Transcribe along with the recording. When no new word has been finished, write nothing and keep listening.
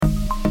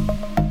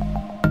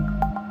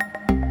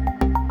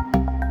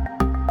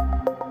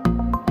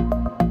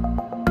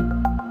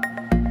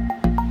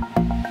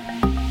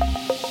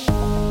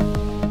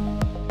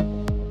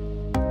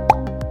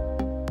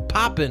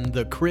poppin'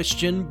 the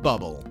Christian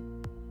bubble.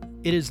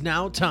 It is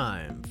now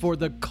time for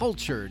the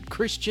Cultured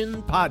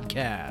Christian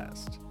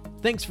Podcast.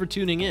 Thanks for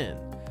tuning in.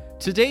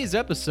 Today's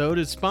episode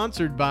is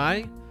sponsored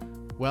by,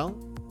 well,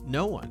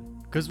 no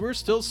one, because we're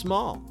still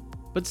small.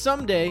 But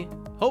someday,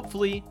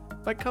 hopefully,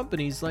 by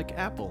companies like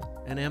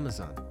Apple and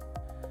Amazon.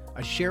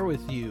 I share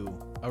with you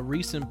a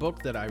recent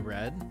book that I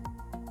read,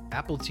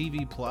 Apple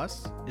TV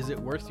Plus, Is It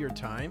Worth Your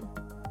Time?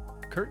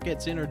 Kurt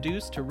gets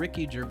introduced to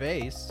Ricky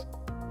Gervais.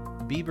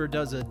 Bieber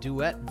does a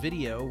duet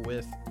video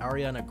with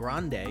Ariana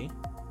Grande.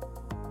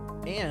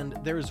 And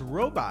there's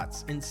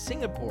robots in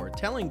Singapore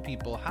telling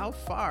people how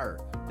far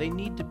they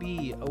need to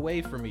be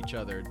away from each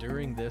other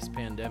during this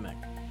pandemic.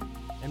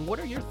 And what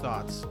are your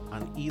thoughts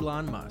on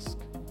Elon Musk?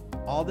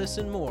 All this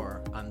and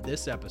more on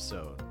this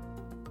episode.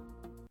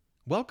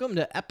 Welcome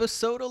to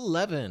episode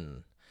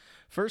 11.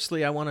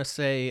 Firstly, I want to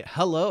say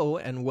hello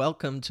and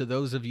welcome to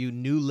those of you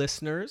new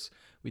listeners.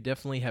 We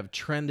definitely have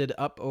trended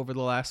up over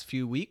the last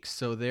few weeks,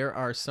 so there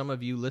are some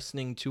of you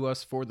listening to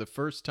us for the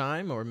first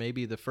time, or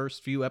maybe the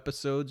first few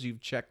episodes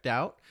you've checked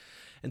out.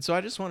 And so I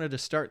just wanted to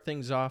start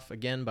things off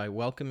again by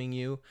welcoming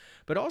you,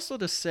 but also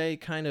to say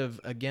kind of,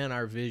 again,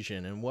 our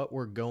vision and what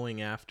we're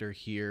going after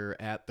here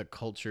at the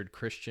Cultured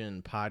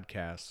Christian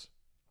Podcast.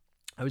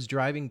 I was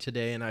driving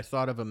today and I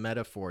thought of a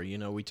metaphor. You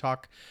know, we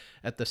talk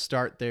at the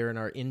start there in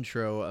our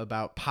intro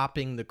about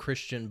popping the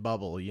Christian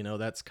bubble. You know,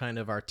 that's kind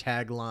of our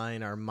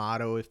tagline, our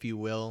motto, if you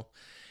will.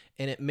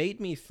 And it made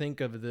me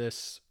think of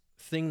this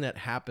thing that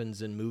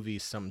happens in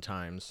movies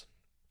sometimes.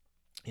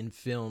 In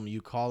film,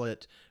 you call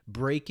it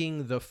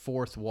breaking the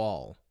fourth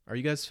wall. Are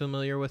you guys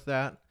familiar with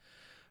that?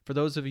 For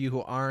those of you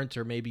who aren't,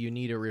 or maybe you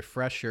need a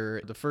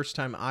refresher, the first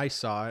time I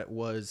saw it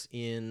was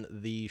in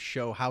the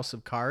show House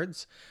of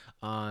Cards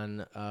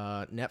on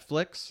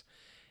Netflix.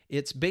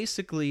 It's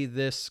basically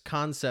this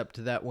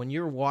concept that when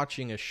you're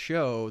watching a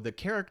show, the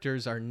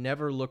characters are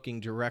never looking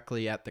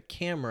directly at the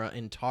camera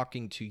and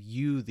talking to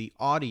you, the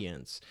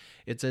audience.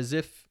 It's as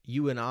if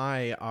you and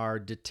I are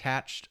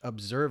detached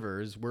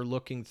observers. We're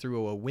looking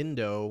through a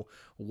window,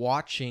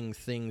 watching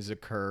things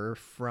occur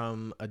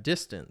from a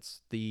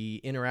distance.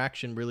 The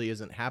interaction really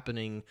isn't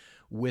happening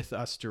with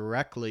us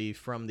directly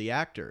from the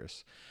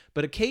actors.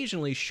 But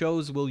occasionally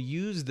shows will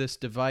use this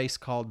device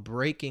called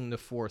breaking the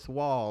fourth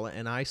wall,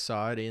 and I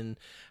saw it in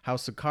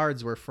House of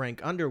Cards where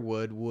Frank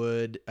Underwood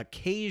would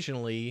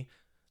occasionally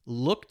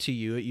look to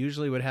you. It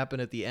usually would happen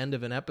at the end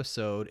of an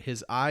episode.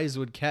 His eyes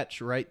would catch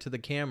right to the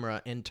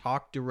camera and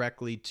talk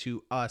directly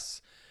to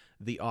us,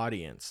 the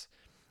audience.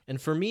 And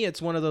for me,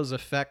 it's one of those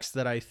effects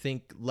that I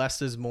think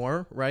less is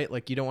more, right?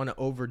 Like you don't want to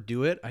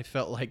overdo it. I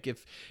felt like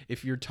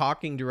if you're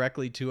talking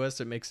directly to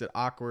us, it makes it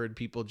awkward.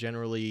 People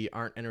generally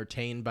aren't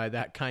entertained by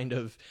that kind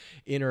of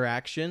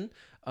interaction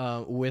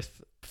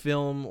with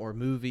film or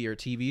movie or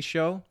TV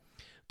show.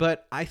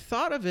 But I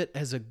thought of it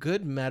as a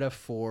good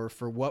metaphor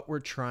for what we're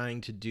trying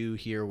to do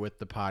here with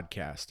the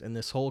podcast and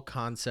this whole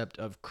concept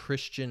of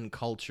Christian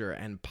culture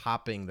and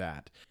popping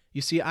that.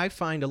 You see, I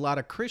find a lot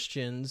of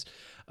Christians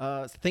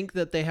think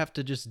that they have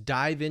to just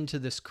dive into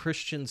this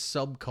Christian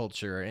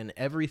subculture and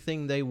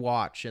everything they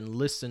watch and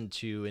listen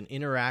to and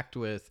interact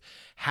with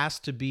has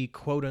to be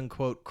quote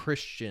unquote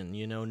Christian,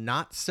 you know,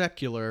 not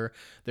secular.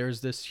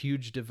 There's this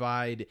huge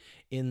divide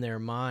in their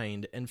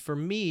mind. And for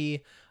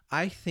me,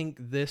 I think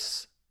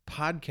this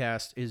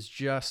podcast is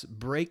just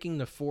breaking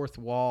the fourth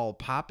wall,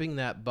 popping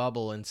that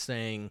bubble and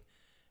saying,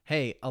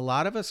 hey, a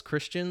lot of us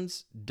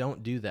Christians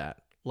don't do that.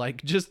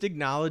 Like just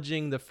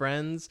acknowledging the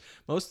friends,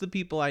 most of the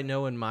people I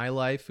know in my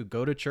life who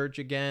go to church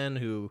again,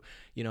 who,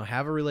 you know,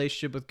 have a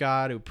relationship with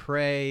God, who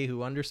pray,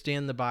 who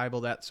understand the Bible,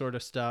 that sort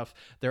of stuff.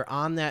 They're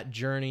on that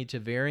journey to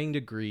varying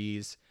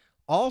degrees.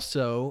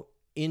 Also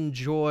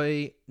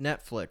enjoy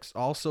Netflix,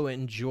 also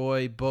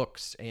enjoy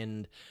books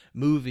and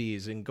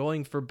movies and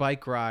going for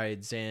bike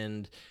rides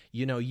and,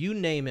 you know, you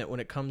name it when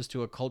it comes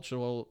to a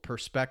cultural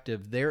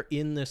perspective. They're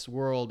in this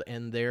world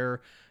and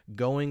they're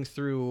going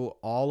through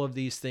all of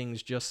these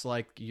things just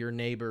like your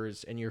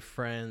neighbors and your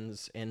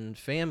friends and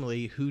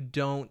family who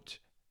don't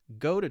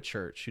go to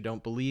church, who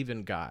don't believe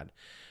in God.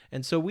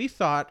 And so we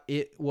thought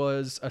it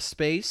was a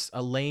space,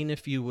 a lane,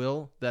 if you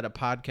will, that a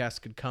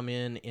podcast could come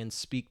in and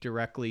speak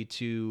directly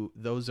to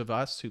those of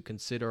us who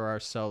consider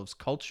ourselves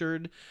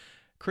cultured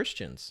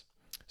Christians.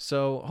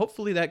 So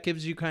hopefully that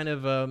gives you kind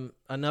of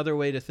another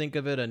way to think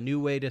of it, a new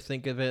way to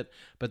think of it.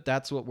 But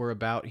that's what we're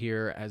about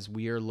here as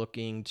we are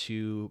looking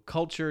to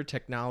culture,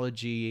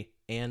 technology,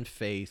 and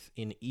faith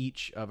in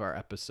each of our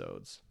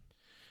episodes.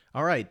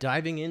 All right,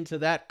 diving into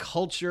that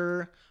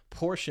culture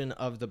portion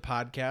of the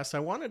podcast, I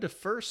wanted to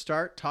first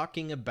start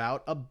talking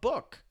about a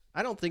book.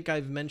 I don't think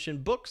I've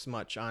mentioned books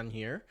much on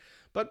here,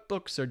 but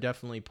books are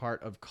definitely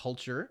part of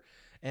culture.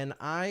 And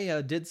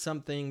I did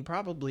something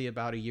probably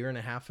about a year and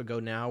a half ago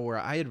now where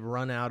I had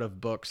run out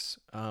of books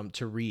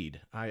to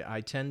read.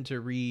 I tend to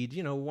read,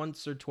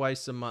 once or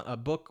twice a month, a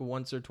book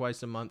once or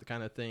twice a month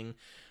kind of thing.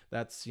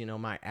 That's,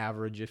 my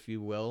average, if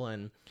you will.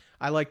 And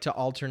I like to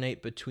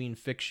alternate between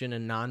fiction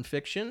and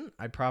nonfiction.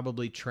 I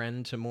probably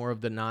trend to more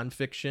of the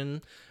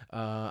nonfiction.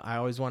 I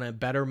always want to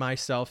better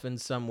myself in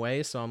some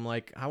way. So I'm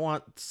like, I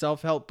want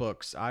self help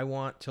books. I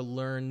want to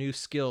learn new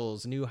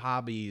skills, new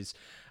hobbies.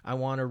 I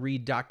want to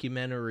read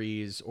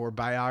documentaries or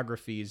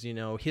biographies,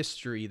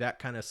 history, that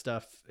kind of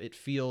stuff. It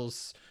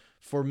feels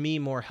for me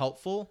more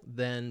helpful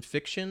than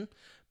fiction.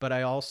 But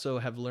I also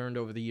have learned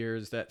over the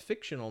years that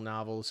fictional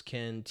novels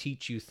can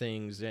teach you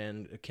things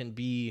and can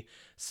be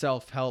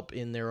self-help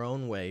in their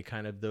own way,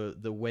 kind of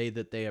the way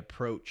that they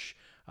approach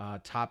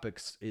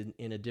topics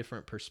in a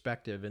different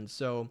perspective. And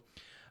so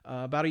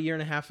about a year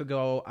and a half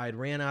ago, I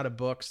ran out of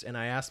books, and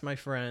I asked my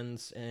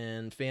friends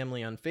and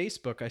family on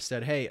Facebook. I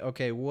said, hey,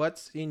 okay,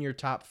 what's in your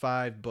top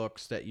 5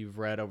 books that you've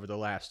read over the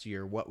last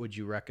year? What would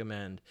you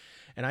recommend?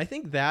 And I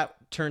think that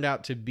turned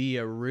out to be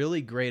a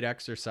really great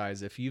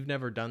exercise. If you've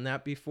never done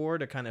that before,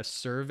 to kind of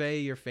survey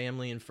your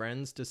family and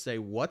friends to say,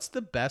 what's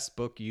the best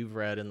book you've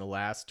read in the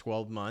last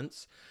 12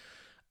 months?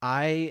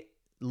 I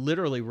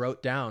literally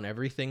wrote down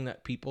everything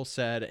that people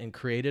said and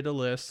created a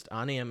list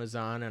on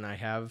Amazon, and I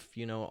have,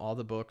 all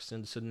the books.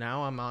 And so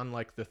now I'm on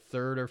like the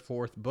 3rd or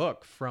 4th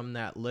book from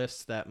that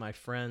list that my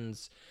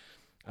friends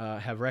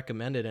have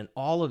recommended, and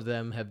all of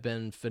them have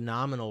been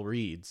phenomenal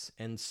reads.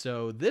 And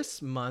so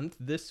this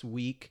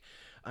week,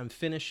 I'm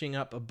finishing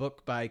up a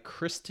book by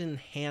Kristen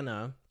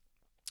Hanna,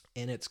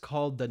 and it's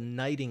called The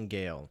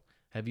Nightingale.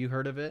 Have you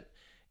heard of it?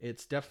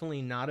 It's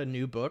definitely not a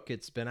new book.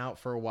 It's been out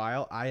for a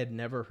while. I had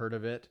never heard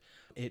of it.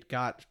 It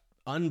got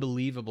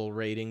unbelievable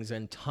ratings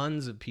and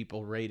tons of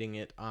people rating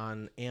it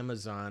on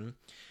Amazon.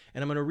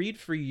 And I'm going to read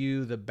for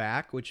you the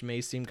back, which may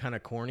seem kind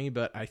of corny,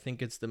 but I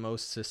think it's the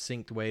most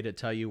succinct way to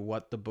tell you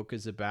what the book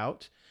is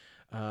about,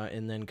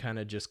 and then kind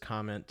of just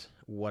comment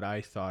what I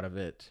thought of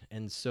it.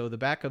 And so the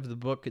back of the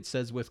book, it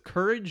says, with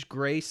courage,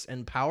 grace,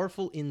 and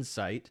powerful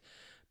insight,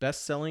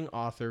 best-selling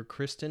author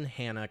Kristen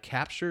Hanna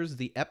captures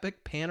the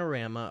epic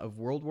panorama of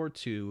World War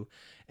II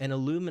and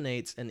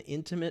illuminates an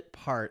intimate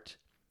part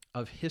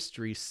of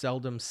history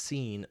seldom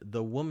seen,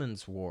 the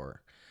Woman's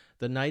War.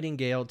 The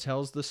Nightingale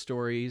tells the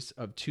stories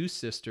of 2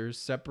 sisters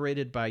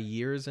separated by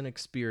years and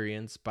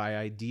experience, by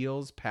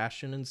ideals,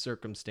 passion, and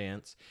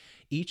circumstance,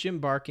 each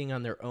embarking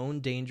on their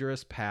own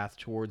dangerous path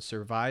towards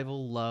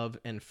survival, love,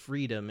 and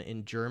freedom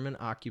in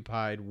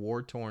German-occupied,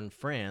 war-torn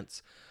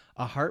France,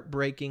 a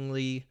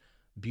heartbreakingly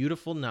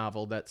beautiful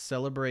novel that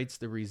celebrates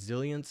the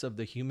resilience of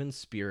the human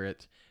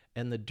spirit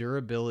and the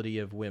durability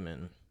of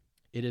women.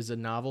 It is a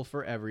novel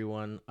for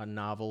everyone, a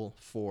novel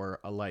for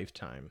a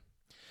lifetime.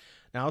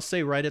 Now, I'll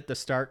say right at the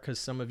start, because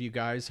some of you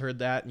guys heard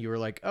that and you were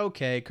like,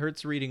 okay,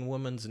 Kurt's reading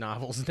women's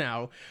novels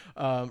now,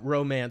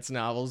 romance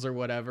novels or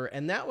whatever.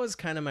 And that was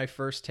kind of my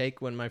first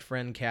take when my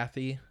friend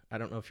Kathy, I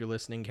don't know if you're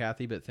listening,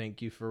 Kathy, but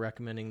thank you for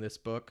recommending this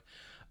book.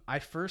 I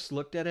first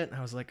looked at it and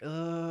I was like,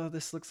 oh,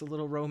 this looks a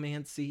little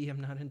romancy.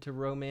 I'm not into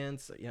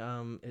romance.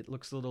 It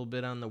looks a little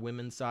bit on the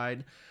women's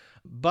side.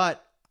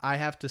 But I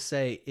have to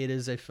say, it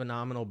is a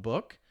phenomenal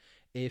book.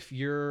 If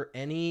you're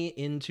any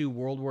into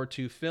World War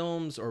II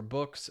films or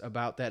books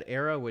about that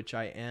era, which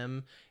I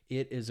am,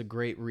 it is a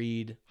great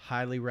read.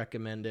 Highly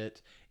recommend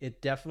it.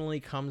 It definitely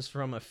comes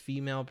from a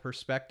female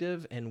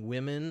perspective and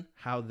women,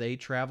 how they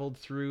traveled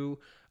through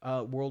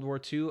World War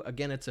II.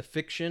 Again, it's a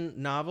fiction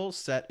novel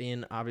set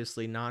in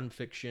obviously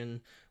nonfiction,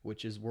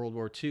 which is World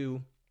War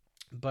II.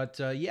 But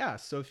yeah,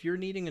 so if you're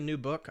needing a new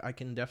book, I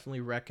can definitely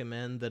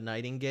recommend The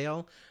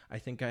Nightingale. I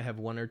think I have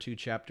 1 or 2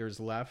 chapters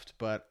left,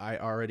 but I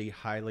already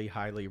highly,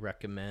 highly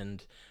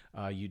recommend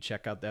you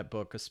check out that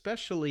book,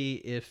 especially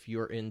if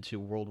you're into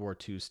World War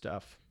II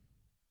stuff.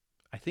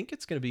 I think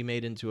it's going to be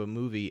made into a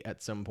movie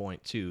at some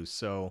point too,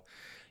 so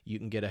you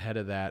can get ahead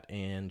of that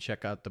and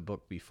check out the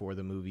book before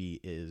the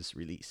movie is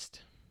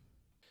released.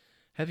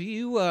 Have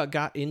you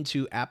got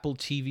into Apple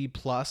TV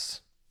Plus?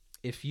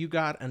 If you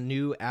got a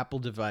new Apple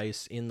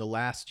device in the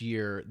last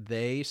year,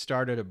 they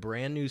started a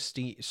brand new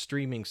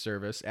streaming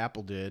service.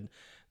 Apple did.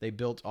 They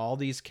built all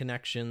these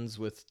connections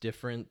with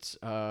different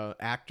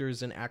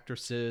actors and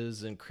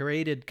actresses and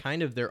created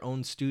kind of their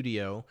own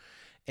studio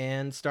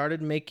and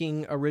started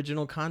making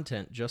original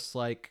content, just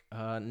like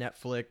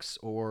Netflix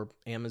or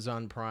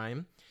Amazon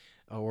Prime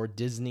or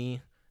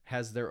Disney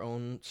has their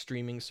own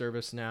streaming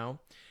service now.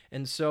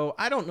 And so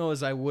I don't know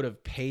as I would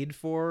have paid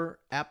for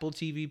Apple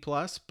TV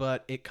Plus,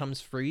 but it comes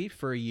free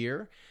for a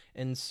year.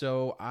 And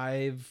so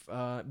I've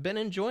been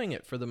enjoying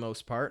it for the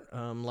most part.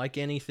 Like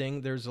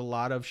anything, there's a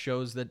lot of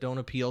shows that don't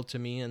appeal to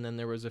me. And then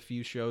there was a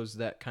few shows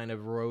that kind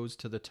of rose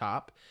to the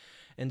top.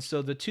 And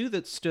so the 2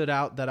 that stood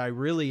out that I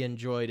really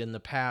enjoyed in the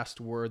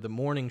past were The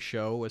Morning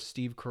Show with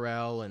Steve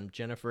Carell and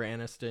Jennifer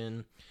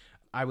Aniston.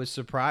 I was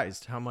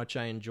surprised how much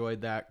I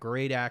enjoyed that.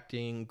 Great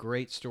acting,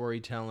 great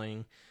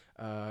storytelling.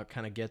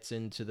 kind of gets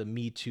into the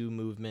Me Too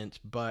movement,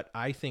 but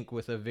I think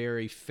with a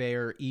very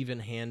fair,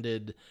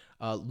 even-handed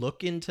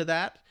look into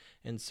that.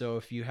 And so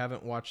if you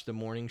haven't watched The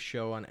Morning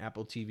Show on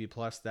Apple TV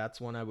Plus,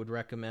 that's one I would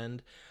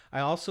recommend. I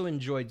also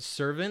enjoyed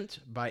Servant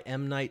by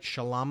M. Night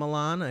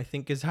Shyamalan, I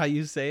think is how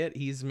you say it.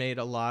 He's made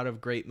a lot of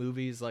great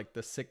movies like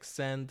The Sixth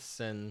Sense,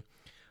 and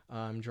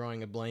I'm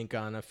drawing a blank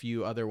on a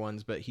few other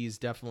ones, but he's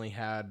definitely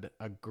had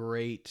a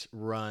great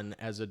run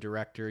as a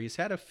director. He's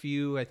had a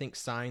few, I think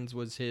Signs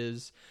was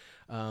his.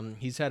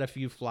 He's had a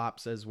few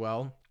flops as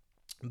well,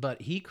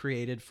 but he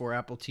created for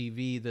Apple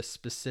TV this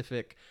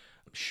specific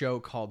show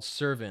called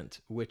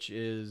Servant, which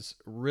is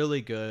really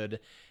good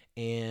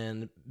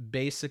and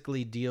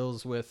basically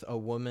deals with a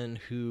woman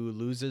who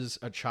loses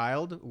a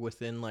child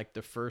within like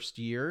the first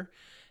year,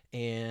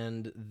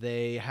 and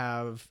they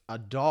have a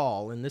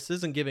doll, and this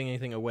isn't giving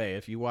anything away.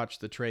 If you watch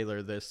the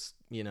trailer, this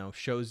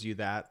shows you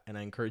that, and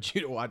I encourage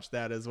you to watch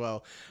that as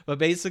well. But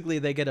basically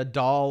they get a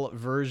doll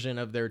version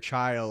of their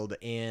child,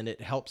 and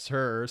it helps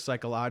her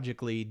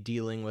psychologically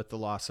dealing with the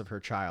loss of her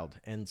child.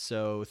 And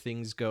so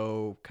things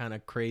go kind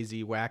of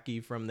crazy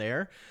wacky from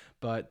there,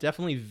 but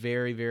definitely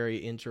very, very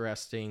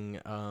interesting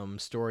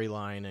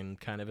storyline, and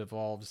kind of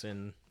evolves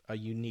in a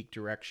unique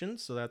direction.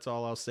 So that's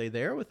all I'll say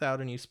there without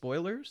any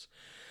spoilers.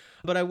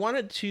 But I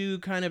wanted to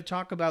kind of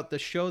talk about the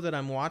show that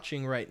I'm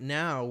watching right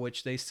now,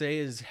 which they say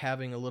is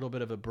having a little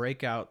bit of a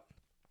breakout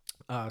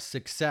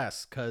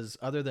success, because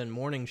other than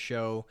Morning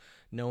Show,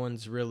 no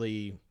one's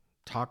really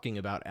talking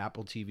about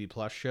Apple TV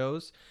Plus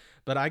shows.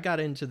 But I got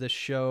into this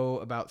show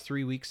about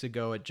 3 weeks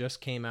ago. It just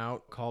came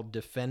out, called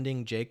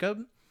Defending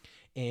Jacob.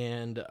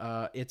 And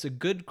it's a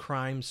good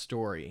crime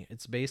story.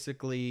 It's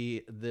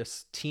basically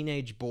this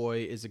teenage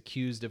boy is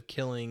accused of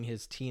killing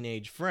his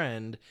teenage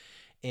friend,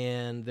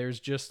 and there's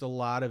just a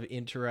lot of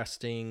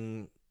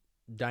interesting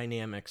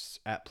dynamics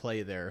at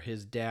play there.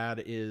 His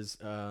dad is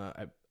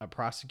a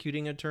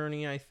prosecuting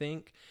attorney, I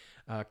think.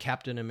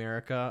 Captain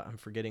America. I'm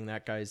forgetting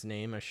that guy's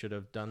name. I should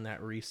have done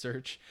that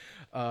research.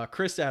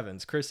 Chris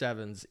Evans. Chris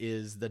Evans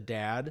is the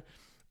dad.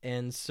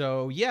 And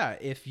so, yeah,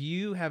 if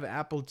you have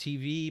Apple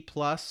TV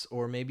Plus,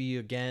 or maybe,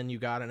 again, you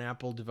got an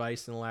Apple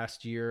device in the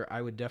last year,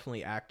 I would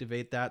definitely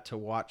activate that to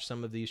watch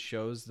some of these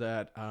shows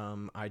that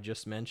I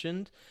just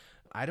mentioned.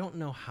 I don't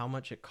know how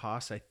much it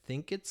costs. I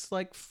think it's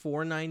like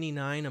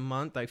 $4.99 a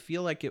month. I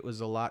feel like it was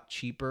a lot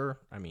cheaper.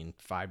 I mean,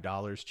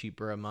 $5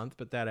 cheaper a month,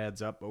 but that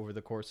adds up over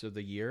the course of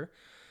the year.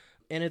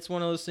 And it's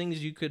one of those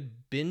things you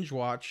could binge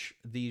watch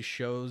these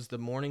shows. The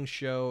Morning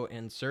Show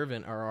and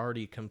Servant are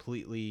already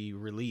completely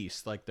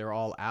released. Like, they're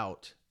all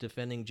out.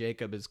 Defending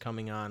Jacob is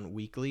coming on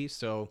weekly,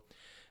 so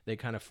they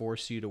kind of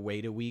force you to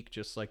wait a week,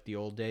 just like the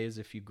old days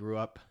if you grew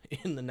up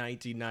in the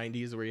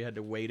 1990s where you had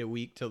to wait a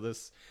week till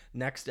this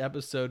next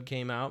episode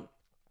came out.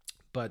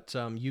 But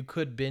you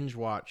could binge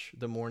watch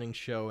The Morning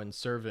Show and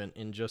Servant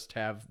and just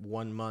have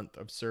 1 month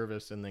of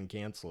service and then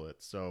cancel it.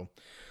 So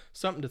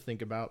something to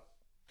think about.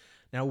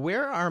 Now,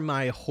 where are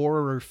my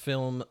horror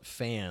film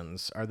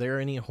fans? Are there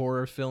any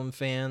horror film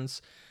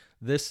fans?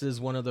 This is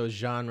one of those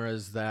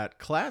genres that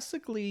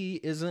classically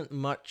isn't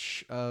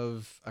much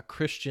of a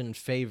Christian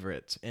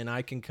favorite, and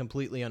I can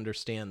completely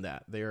understand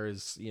that.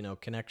 There's,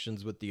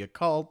 connections with the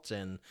occult,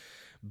 and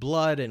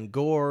blood and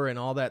gore and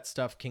all that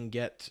stuff can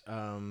get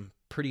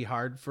pretty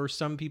hard for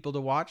some people to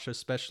watch,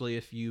 especially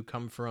if you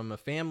come from a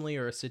family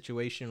or a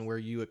situation where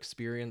you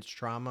experience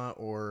trauma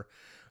or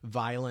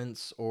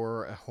violence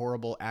or a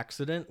horrible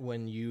accident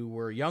when you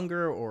were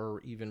younger or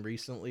even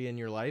recently in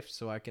your life.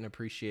 So I can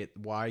appreciate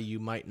why you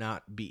might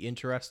not be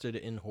interested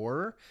in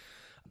horror.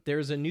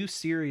 There's a new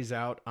series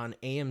out on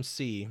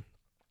AMC,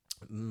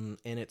 and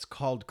it's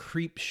called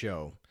Creep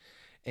Show.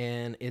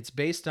 And it's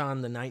based on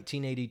the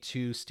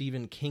 1982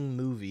 Stephen King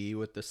movie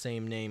with the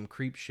same name,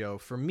 Creep Show.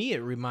 For me,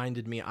 it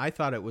reminded me, I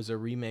thought it was a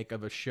remake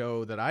of a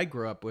show that I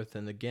grew up with,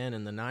 and again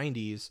in the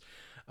 90s,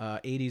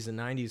 80s and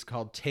 90s,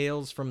 called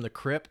Tales from the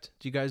Crypt.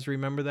 Do you guys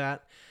remember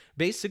that?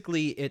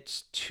 Basically,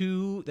 it's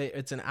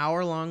an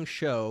hour-long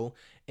show,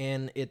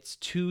 and it's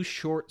 2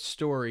 short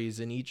stories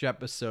in each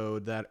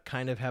episode that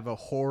kind of have a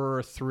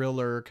horror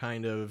thriller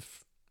kind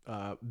of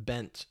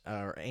bent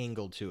or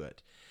angle to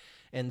it.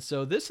 And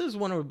so this is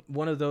one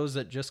of those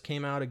that just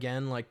came out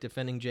again, like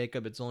Defending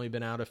Jacob. It's only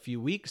been out a few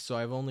weeks, so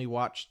I've only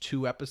watched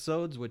 2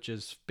 episodes, which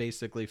is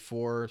basically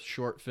 4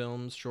 short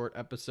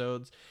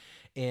episodes.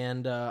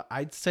 And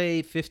I'd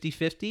say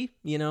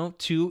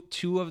 50-50,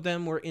 two of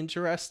them were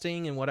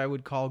interesting and what I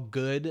would call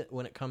good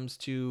when it comes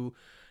to,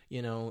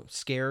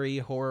 scary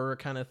horror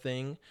kind of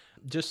thing.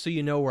 Just so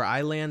you know where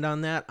I land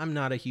on that, I'm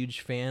not a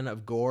huge fan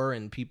of gore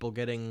and people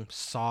getting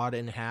sawed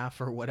in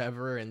half or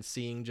whatever and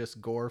seeing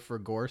just gore for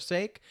gore's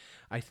sake.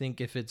 I think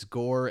if it's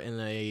gore in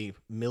a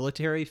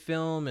military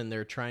film and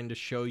they're trying to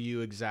show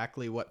you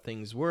exactly what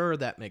things were,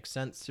 that makes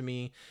sense to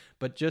me.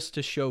 But just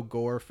to show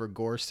gore for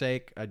gore's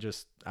sake, I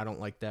don't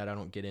like that. I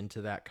don't get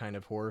into that kind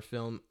of horror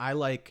film. I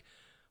like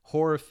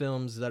horror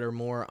films that are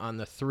more on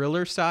the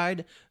thriller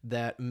side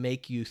that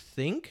make you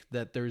think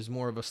that there's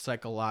more of a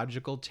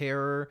psychological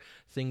terror,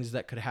 things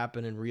that could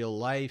happen in real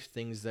life,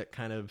 things that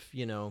kind of,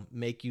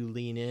 make you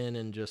lean in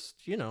and just,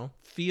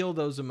 feel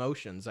those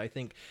emotions. I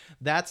think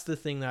that's the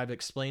thing that I've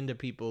explained to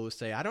people who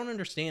say, I don't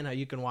understand how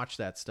you can watch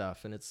that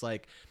stuff. And it's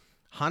like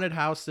haunted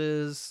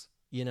houses,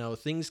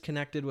 things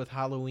connected with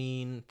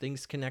Halloween,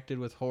 things connected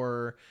with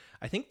horror.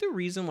 I think the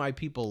reason why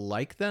people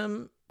like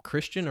them,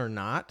 Christian or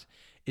not,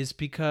 is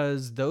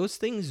because those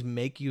things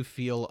make you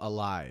feel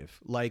alive.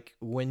 Like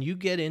when you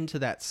get into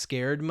that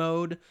scared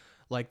mode,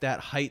 like that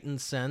heightened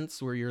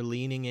sense where you're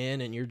leaning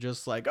in and you're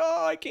just like,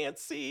 oh, I can't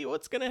see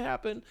what's going to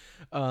happen.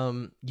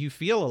 You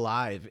feel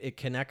alive. It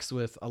connects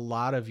with a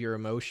lot of your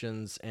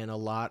emotions and a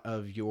lot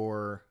of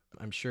your,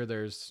 I'm sure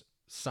there's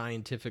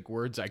scientific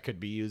words I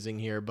could be using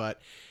here,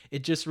 but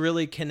it just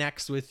really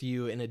connects with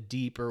you in a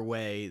deeper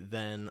way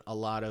than a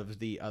lot of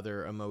the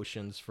other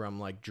emotions from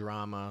like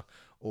drama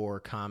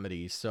or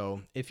comedy.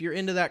 So if you're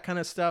into that kind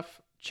of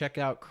stuff, check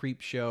out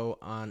Creep Show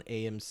on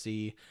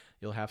AMC.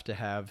 You'll have to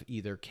have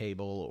either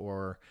cable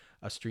or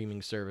a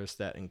streaming service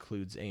that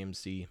includes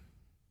AMC.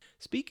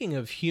 Speaking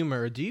of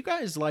humor, do you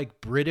guys like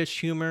British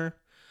humor?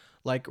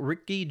 Like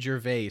Ricky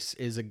Gervais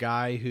is a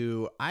guy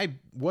who I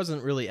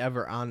wasn't really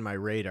ever on my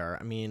radar.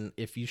 I mean,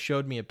 if you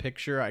showed me a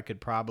picture, I could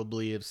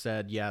probably have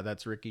said, "Yeah,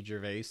 that's Ricky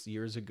Gervais"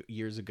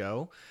 years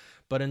ago.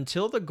 But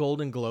until the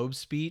Golden Globe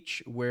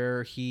speech,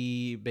 where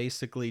he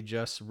basically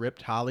just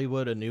ripped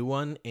Hollywood a new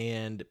one,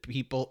 and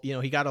people,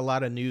 he got a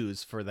lot of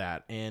news for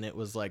that, and it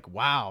was like,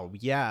 wow,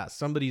 yeah,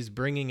 somebody's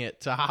bringing it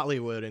to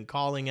Hollywood and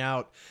calling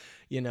out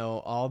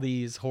all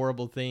these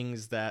horrible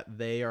things that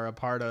they are a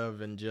part of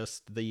and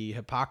just the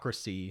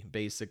hypocrisy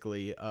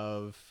basically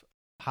of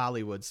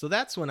Hollywood. So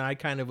that's when I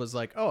kind of was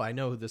like, oh, I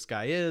know who this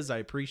guy is. I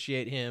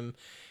appreciate him.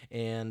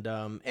 And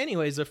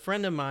anyways, a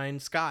friend of mine,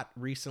 Scott,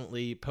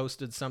 recently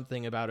posted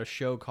something about a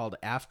show called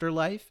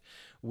Afterlife,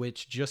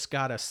 which just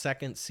got a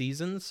second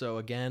season. So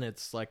again,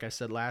 it's like I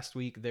said last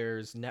week,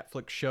 there's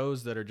Netflix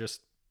shows that are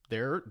just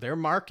they're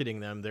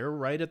marketing them. They're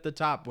right at the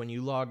top when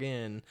you log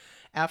in.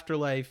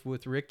 Afterlife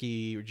with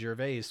Ricky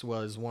Gervais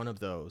was one of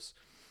those.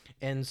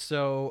 And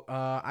so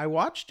I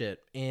watched it,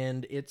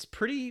 and it's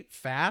pretty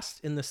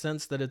fast in the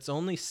sense that it's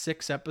only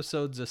 6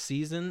 episodes a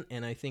season,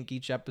 and I think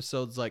each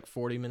episode's like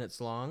 40 minutes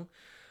long.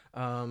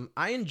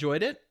 I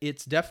enjoyed it.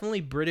 It's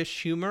definitely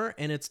British humor,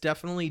 and it's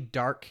definitely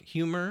dark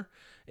humor.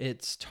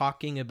 It's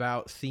talking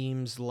about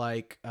themes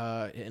like,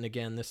 and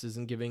again, this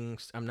isn't giving.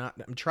 I'm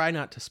trying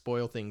not to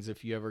spoil things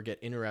if you ever get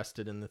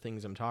interested in the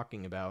things I'm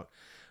talking about.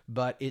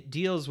 But it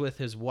deals with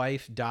his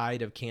wife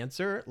died of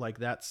cancer. Like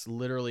that's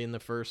literally in the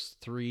first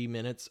 3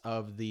 minutes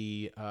of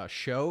the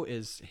show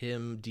is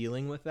him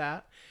dealing with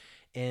that,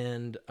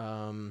 and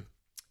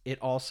it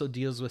also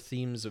deals with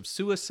themes of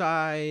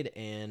suicide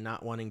and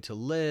not wanting to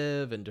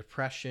live and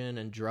depression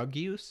and drug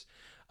use.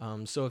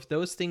 So if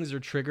those things are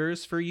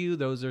triggers for you,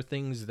 those are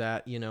things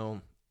that,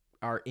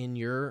 are in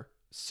your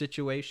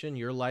situation,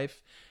 your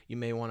life, you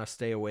may want to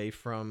stay away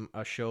from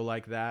a show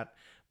like that.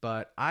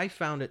 But I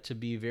found it to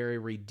be very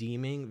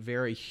redeeming,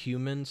 very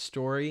human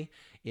story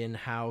in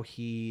how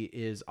he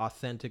is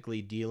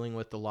authentically dealing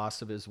with the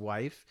loss of his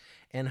wife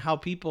and how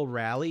people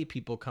rally,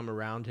 people come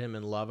around him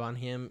and love on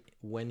him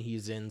when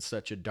he's in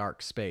such a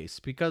dark space.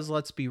 Because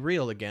let's be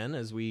real again,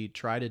 as we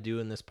try to do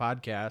in this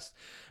podcast,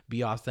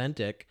 be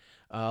authentic.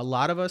 A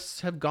lot of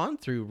us have gone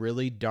through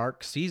really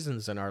dark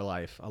seasons in our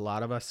life. A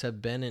lot of us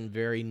have been in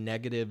very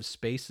negative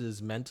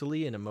spaces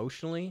mentally and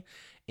emotionally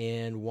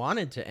and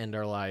wanted to end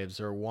our lives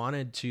or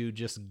wanted to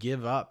just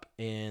give up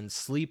and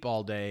sleep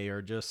all day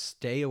or just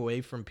stay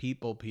away from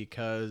people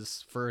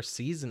because for a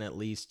season at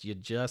least you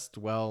just,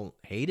 well,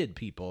 hated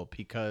people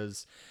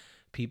because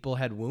people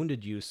had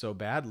wounded you so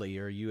badly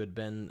or you had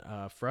been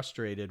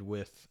frustrated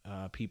with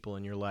people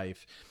in your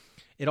life.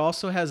 It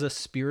also has a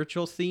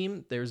spiritual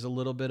theme. There's a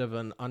little bit of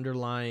an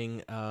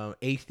underlying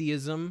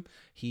atheism.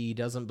 He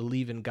doesn't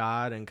believe in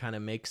God and kind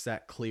of makes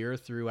that clear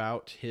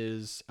throughout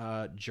his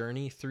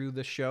journey through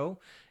the show.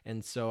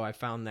 And so I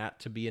found that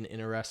to be an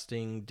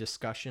interesting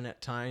discussion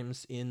at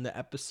times in the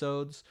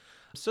episodes.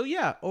 So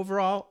yeah,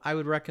 overall, I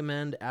would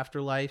recommend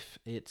Afterlife.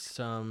 It's,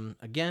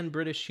 again,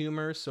 British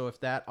humor. So if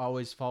that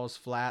always falls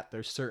flat,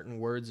 there's certain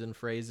words and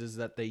phrases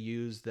that they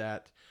use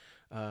that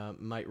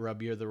might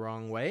rub you the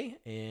wrong way,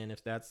 and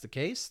if that's the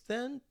case,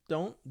 then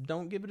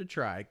don't give it a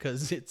try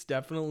because it's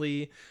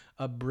definitely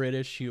a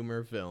British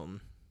humor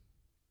film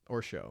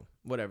or show,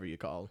 whatever you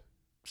call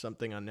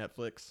something on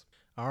Netflix.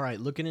 All right,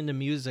 looking into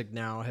music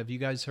now. Have you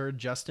guys heard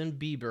Justin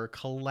Bieber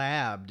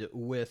collabed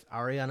with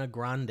Ariana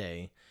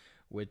Grande?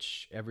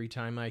 Which every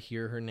time I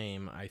hear her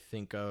name, I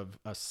think of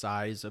a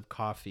size of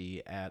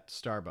coffee at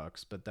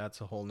Starbucks, but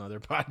that's a whole nother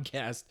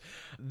podcast.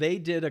 They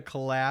did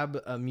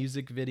a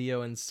music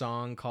video and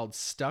song called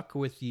Stuck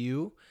With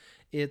You.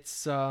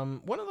 It's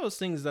one of those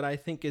things that I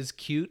think is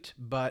cute,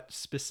 but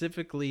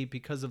specifically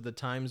because of the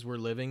times we're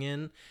living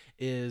in,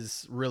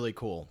 is really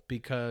cool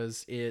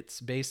because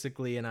it's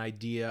basically an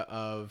idea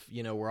of,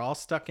 we're all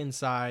stuck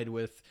inside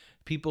with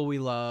people we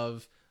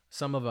love,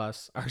 some of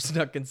us are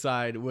stuck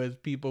inside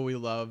with people we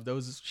love.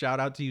 Those shout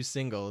out to you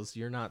singles.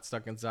 You're not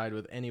stuck inside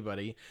with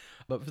anybody.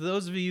 But for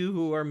those of you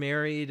who are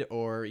married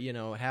or,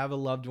 have a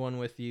loved one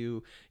with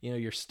you,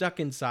 you're stuck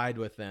inside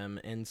with them.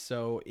 And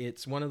so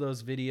it's one of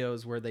those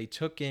videos where they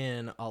took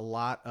in a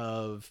lot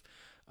of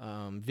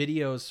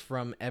videos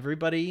from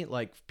everybody.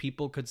 Like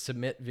people could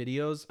submit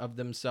videos of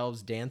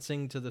themselves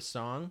dancing to the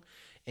song.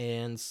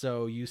 And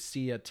so you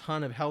see a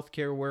ton of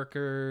healthcare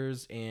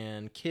workers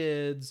and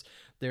kids.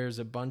 There's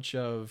a bunch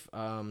of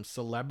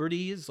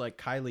celebrities like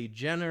Kylie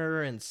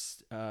Jenner and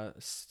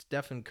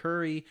Stephen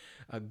Curry,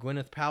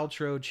 Gwyneth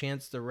Paltrow,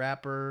 Chance the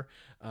Rapper,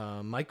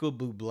 Michael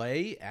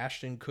Bublé,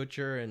 Ashton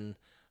Kutcher,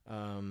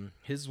 and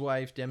his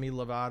wife, Demi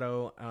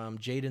Lovato,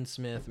 Jaden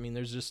Smith. I mean,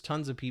 there's just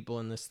tons of people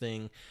in this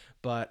thing.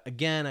 But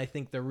again, I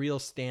think the real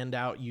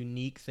standout,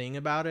 unique thing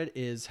about it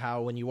is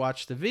how when you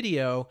watch the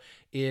video,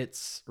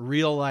 it's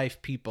real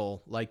life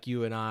people like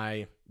you and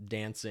I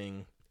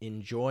dancing,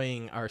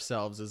 enjoying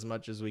ourselves as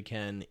much as we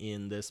can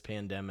in this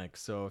pandemic.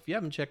 So if you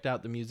haven't checked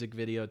out the music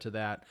video to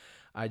that,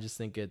 I just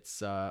think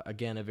it's,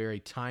 again, a very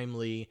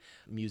timely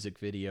music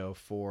video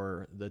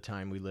for the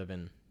time we live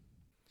in.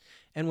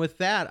 And with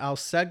that, I'll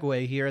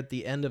segue here at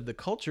the end of the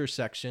culture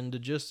section to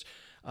just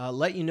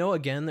let you know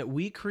again that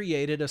we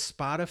created a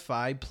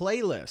Spotify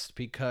playlist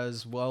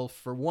because, well,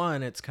 for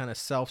one, it's kind of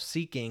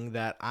self-seeking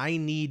that I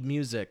need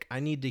music.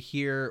 I need to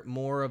hear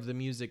more of the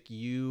music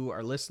you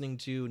are listening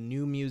to,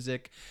 new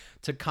music,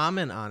 to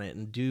comment on it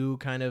and do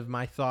kind of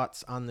my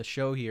thoughts on the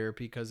show here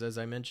because, as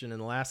I mentioned in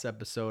the last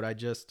episode,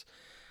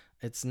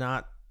 it's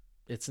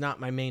not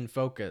my main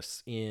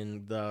focus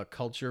in the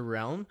culture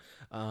realm.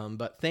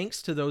 But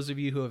thanks to those of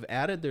you who have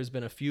added. There's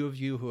been a few of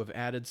you who have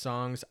added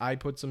songs. I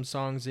put some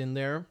songs in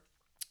there.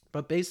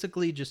 But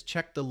basically, just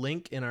check the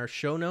link in our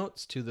show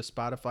notes to the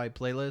Spotify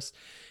playlist.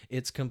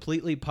 It's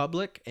completely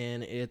public,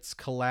 and it's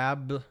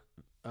collab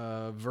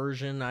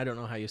version. I don't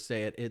know how you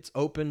say it. It's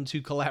open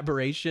to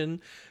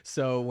collaboration.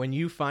 So when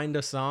you find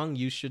a song,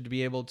 you should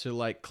be able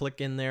to click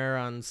in there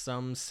on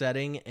some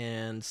setting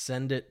and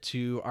send it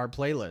to our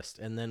playlist.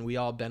 And then we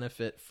all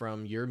benefit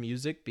from your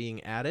music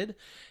being added.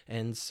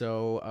 And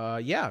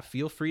so,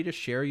 feel free to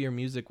share your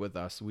music with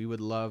us. We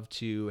would love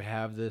to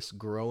have this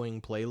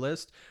growing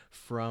playlist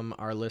from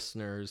our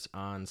listeners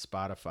on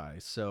Spotify.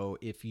 So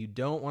if you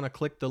don't want to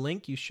click the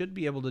link, you should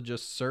be able to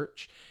just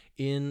search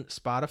in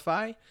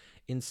Spotify.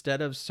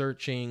 Instead of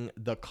searching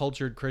the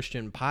Cultured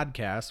Christian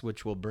Podcast,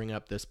 which will bring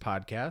up this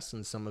podcast,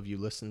 and some of you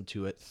listen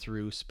to it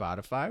through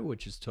Spotify,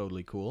 which is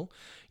totally cool,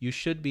 you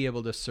should be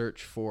able to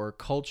search for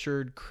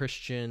Cultured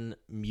Christian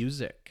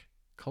Music.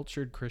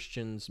 Cultured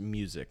Christians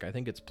Music. I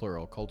think it's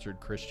plural,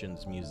 Cultured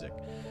Christians Music.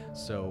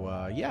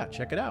 So,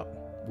 check it out.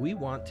 We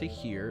want to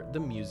hear the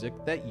music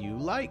that you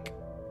like.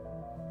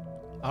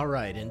 All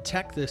right, in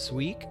tech this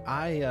week,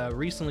 I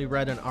recently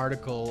read an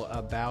article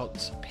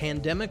about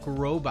pandemic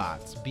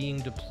robots being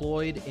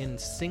deployed in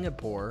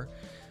Singapore,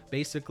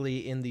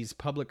 basically in these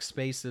public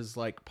spaces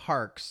like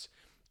parks,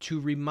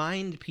 to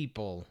remind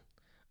people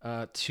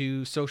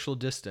to social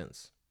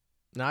distance.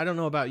 Now, I don't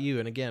know about you,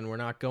 and again, we're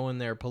not going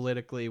there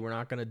politically. We're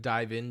not going to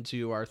dive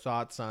into our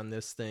thoughts on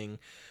this thing.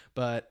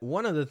 But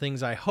one of the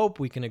things I hope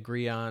we can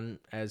agree on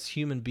as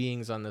human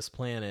beings on this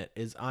planet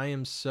is I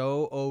am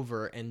so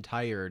over and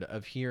tired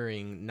of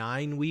hearing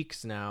 9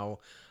 weeks now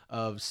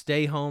of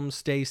stay home,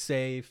 stay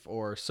safe,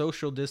 or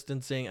social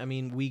distancing. I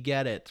mean, we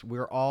get it.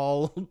 We're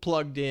all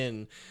plugged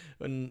in.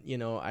 And,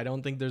 I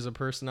don't think there's a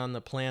person on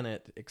the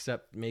planet,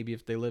 except maybe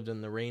if they lived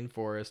in the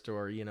rainforest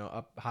or,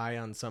 up high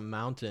on some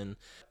mountain.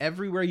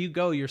 Everywhere you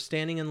go, you're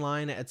standing in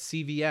line at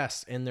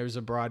CVS and there's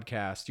a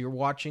broadcast. You're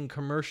watching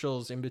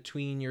commercials in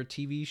between your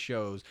TV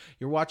shows.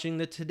 You're watching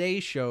the Today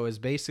Show has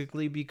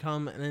basically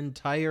become an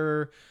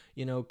entire,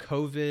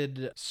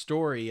 COVID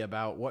story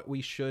about what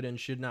we should and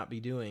should not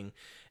be doing.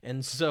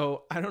 And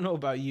so I don't know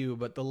about you,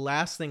 but the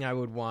last thing I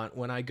would want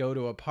when I go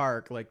to a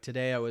park, like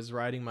today I was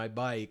riding my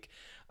bike,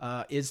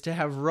 is to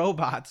have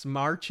robots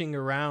marching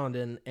around.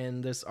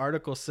 And this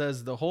article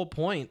says the whole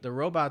point, the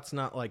robot's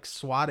not like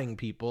swatting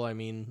people. I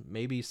mean,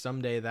 maybe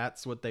someday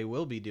that's what they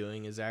will be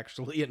doing, is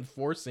actually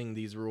enforcing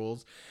these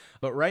rules.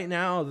 But right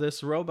now,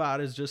 this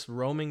robot is just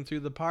roaming through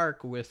the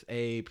park with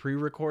a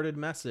pre-recorded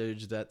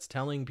message that's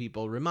telling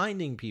people,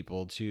 reminding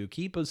people to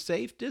keep a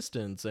safe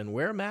distance and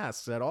wear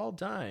masks at all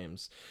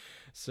times.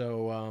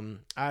 So,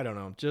 I don't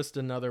know, just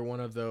another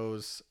one of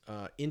those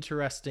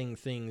interesting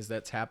things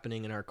that's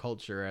happening in our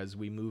culture as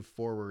we move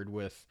forward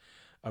with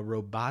a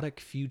robotic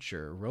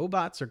future.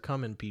 Robots are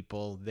coming,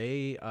 people.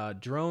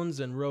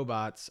 Drones and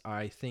robots,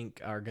 I think,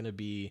 are going to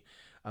be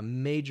a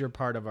major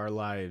part of our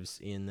lives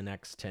in the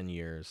next 10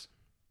 years.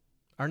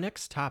 Our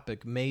next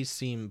topic may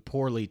seem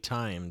poorly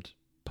timed,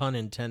 pun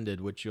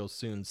intended, which you'll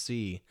soon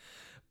see.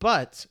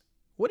 But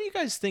what do you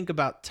guys think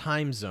about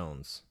time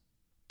zones?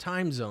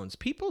 Time zones.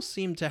 People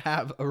seem to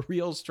have a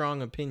real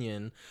strong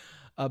opinion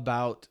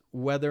about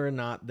whether or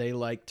not they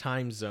like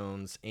time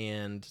zones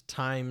and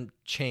time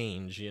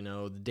change,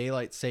 the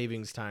daylight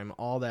savings time,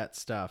 all that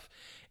stuff.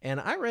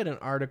 And I read an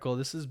article,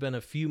 this has been a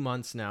few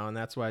months now, and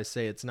that's why I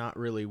say it's not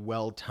really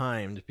well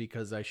timed,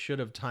 because I should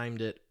have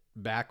timed it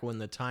back when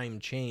the time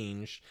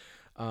changed.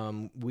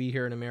 We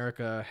here in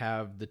America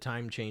have the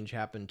time change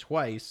happen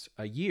twice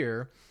a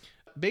year.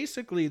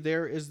 Basically,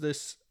 there is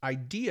this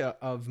idea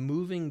of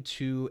moving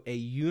to a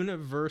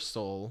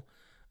universal,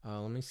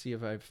 let me see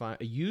if I find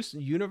a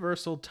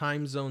universal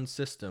time zone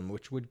system,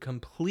 which would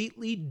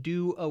completely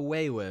do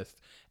away with,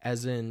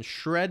 as in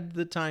shred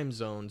the time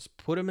zones,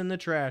 put them in the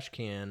trash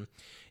can.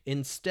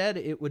 Instead,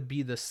 it would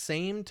be the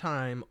same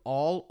time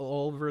all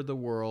over the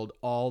world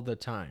all the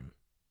time.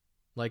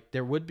 Like,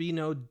 there would be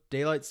no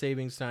daylight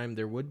savings time.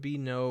 There would be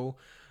no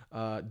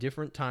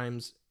different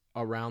times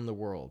around the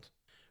world.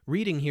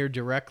 Reading here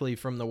directly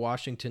from the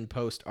Washington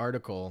Post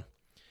article,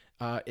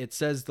 it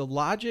says the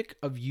logic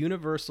of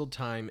universal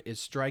time is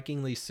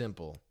strikingly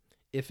simple.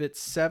 If it's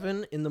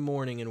 7 in the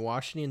morning in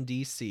Washington,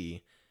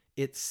 D.C.,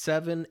 it's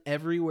 7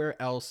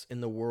 everywhere else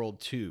in the world,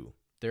 too.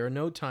 There are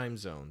no time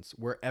zones.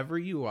 Wherever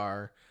you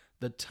are,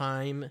 the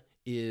time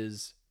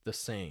is the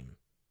same.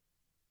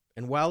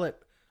 And while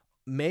it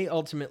may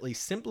ultimately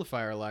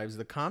simplify our lives,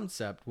 the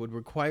concept would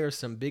require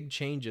some big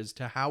changes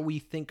to how we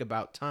think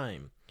about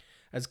time,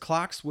 as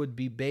clocks would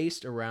be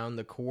based around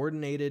the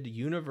coordinated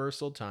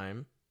universal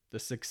time, the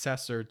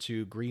successor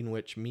to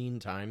Greenwich Mean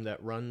Time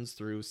that runs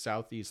through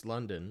southeast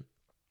London.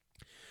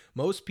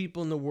 Most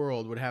people in the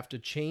world would have to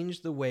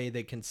change the way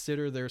they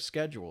consider their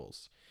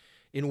schedules.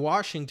 In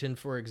Washington,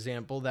 for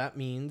example, that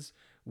means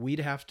we'd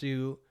have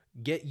to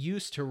get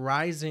used to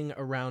rising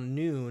around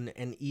noon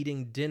and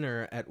eating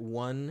dinner at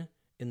 1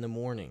 in the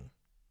morning.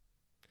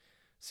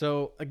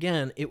 So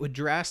again, it would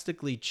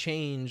drastically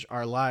change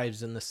our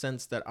lives in the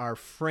sense that our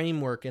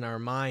framework in our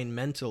mind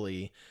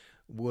mentally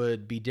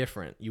would be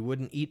different. You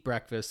wouldn't eat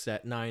breakfast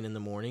at 9 in the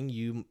morning.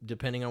 You,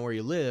 depending on where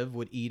you live,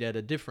 would eat at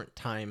a different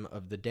time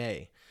of the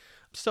day.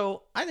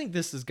 So I think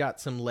this has got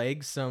some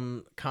legs,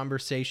 some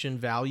conversation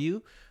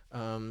value.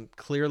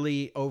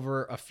 Clearly,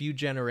 over a few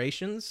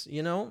generations,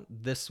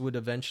 this would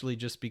eventually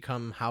just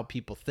become how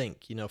people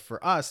think.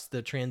 For us,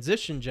 the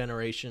transition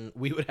generation,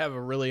 we would have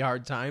a really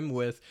hard time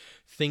with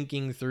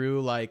thinking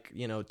through, like,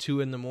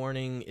 2 in the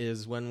morning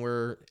is when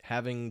we're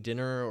having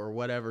dinner or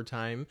whatever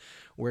time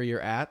where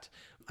you're at.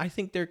 I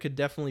think there could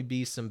definitely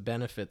be some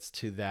benefits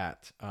to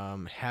that,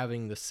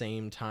 having the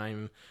same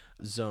time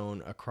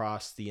zone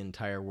across the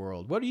entire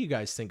world. What do you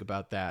guys think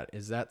about that?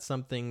 Is that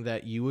something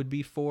that you would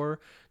be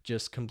for,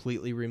 just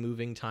completely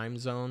removing time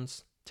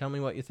zones? Tell me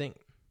what you think.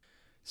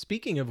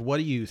 Speaking of what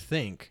do you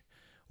think,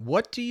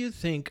 what do you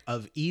think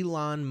of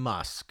Elon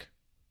Musk?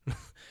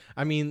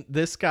 I mean,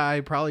 this guy,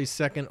 probably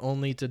second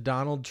only to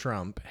Donald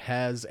Trump,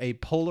 has a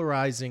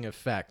polarizing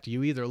effect.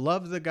 You either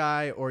love the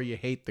guy or you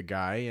hate the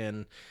guy,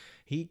 and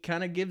he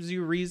kind of gives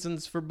you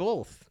reasons for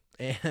both.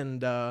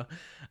 And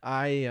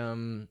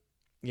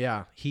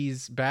yeah,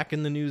 he's back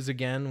in the news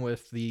again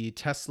with the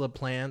Tesla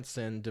plants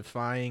and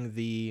defying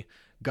the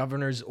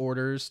governor's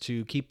orders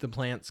to keep the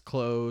plants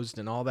closed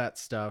and all that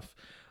stuff.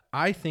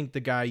 I think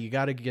the guy, you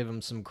got to give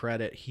him some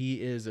credit.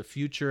 He is a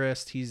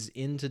futurist. He's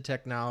into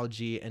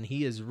technology, and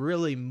he has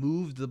really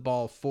moved the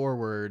ball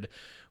forward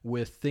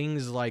with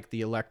things like the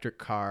electric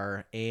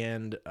car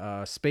and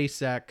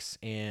SpaceX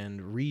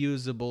and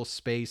reusable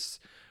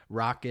space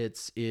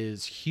rockets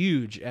is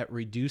huge at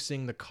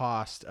reducing the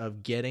cost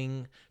of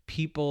getting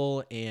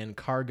people and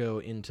cargo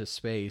into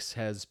space.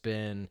 Has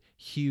been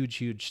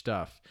huge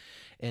stuff.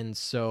 And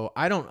so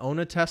I don't own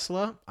a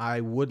Tesla. I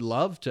would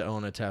love to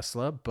own a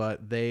Tesla,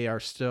 but they are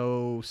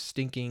so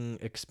stinking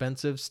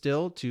expensive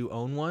still to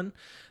own one.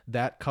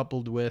 That,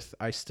 coupled with,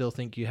 I still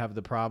think you have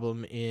the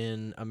problem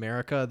in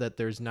America that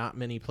there's not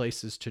many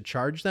places to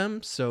charge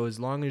them. So as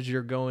long as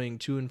you're going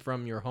to and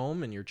from your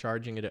home and you're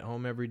charging it at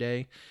home every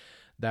day,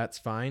 that's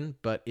fine.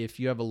 But if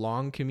you have a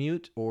long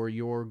commute or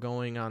you're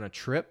going on a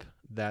trip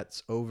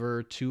that's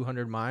over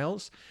 200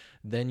 miles,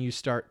 then you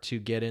start to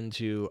get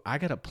into, I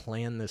got to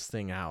plan this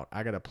thing out.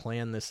 I got to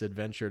plan this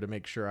adventure to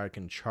make sure I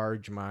can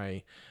charge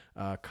my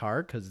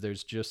car, because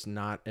there's just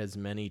not as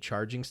many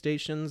charging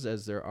stations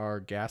as there are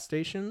gas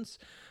stations.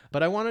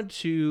 But I wanted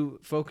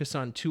to focus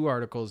on 2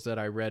 articles that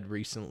I read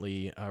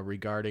recently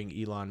regarding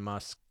Elon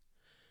Musk.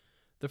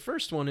 The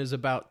first one is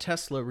about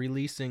Tesla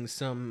releasing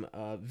some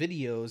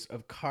videos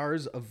of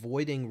cars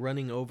avoiding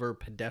running over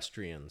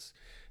pedestrians.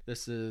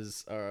 This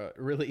is a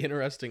really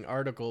interesting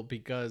article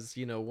because,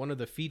 one of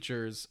the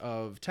features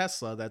of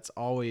Tesla that's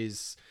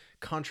always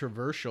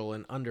controversial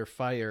and under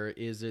fire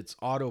is its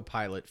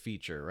autopilot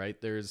feature, right?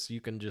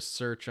 You can just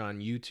search on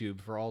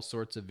YouTube for all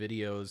sorts of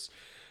videos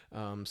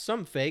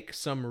Some fake,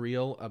 some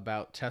real,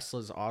 about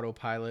Tesla's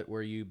autopilot,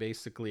 where you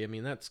basically, I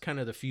mean, that's kind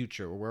of the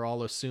future. We're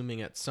all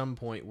assuming at some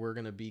point we're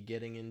going to be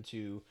getting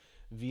into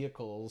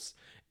vehicles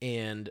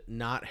and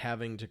not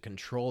having to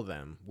control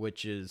them,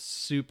 which is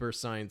super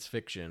science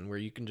fiction, where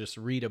you can just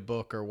read a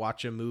book or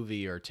watch a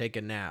movie or take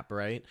a nap,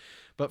 right?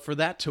 But for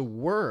that to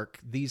work,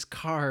 these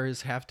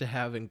cars have to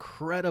have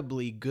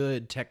incredibly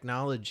good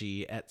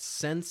technology at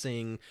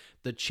sensing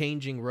the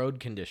changing road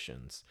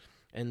conditions.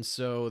 And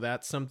so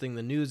that's something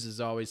the news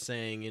is always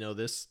saying,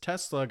 this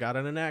Tesla got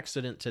in an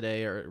accident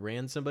today or it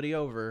ran somebody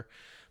over.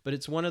 But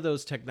it's one of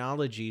those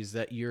technologies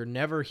that you're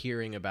never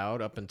hearing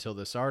about up until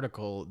this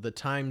article, the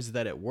times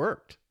that it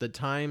worked, the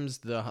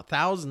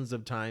thousands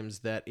of times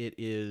that it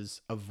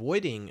is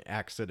avoiding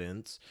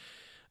accidents.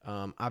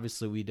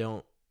 Obviously, we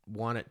don't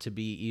want it to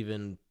be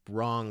even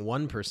wrong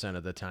 1%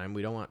 of the time.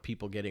 We don't want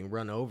people getting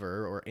run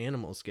over or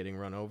animals getting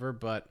run over,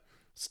 but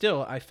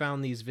still, I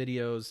found these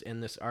videos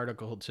and this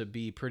article to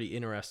be pretty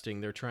interesting.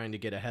 They're trying to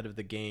get ahead of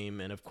the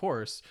game and, of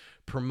course,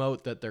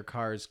 promote that their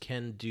cars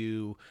can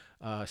do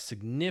a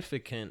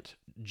significant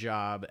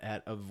job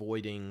at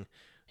avoiding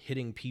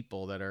hitting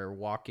people that are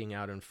walking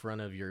out in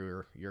front of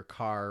your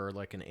car or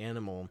like an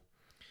animal.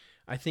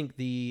 I think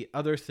the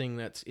other thing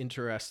that's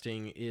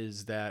interesting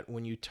is that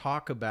when you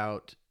talk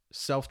about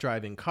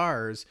self-driving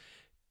cars,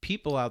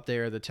 people out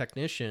there, the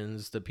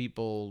technicians, the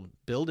people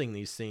building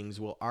these things,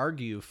 will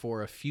argue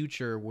for a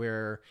future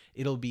where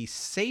it'll be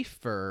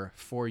safer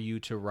for you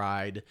to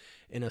ride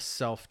in a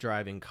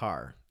self-driving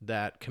car,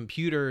 that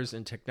computers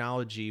and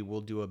technology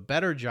will do a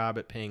better job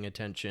at paying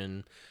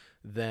attention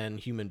than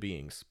human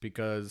beings.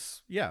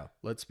 Because, yeah,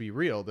 let's be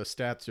real, the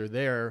stats are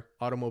there.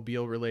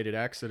 Automobile-related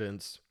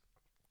accidents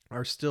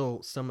are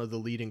still some of the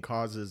leading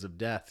causes of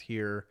death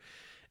here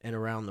and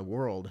around the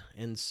world.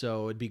 And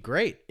so it'd be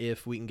great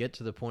if we can get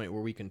to the point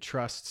where we can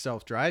trust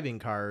self-driving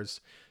cars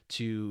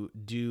to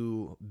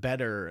do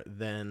better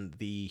than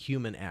the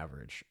human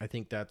average. I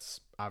think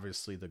that's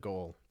obviously the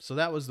goal. So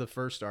that was the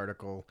first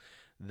article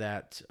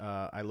that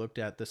I looked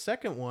at. The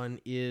second one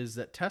is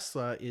that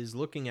Tesla is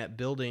looking at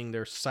building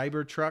their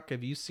Cybertruck.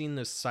 Have you seen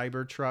this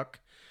Cybertruck?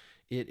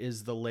 It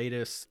is the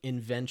latest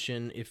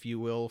invention, if you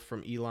will,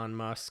 from Elon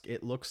Musk.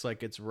 It looks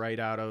like it's right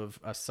out of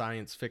a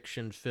science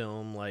fiction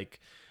film like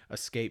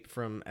Escape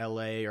from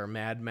LA or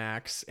Mad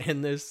Max.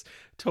 And this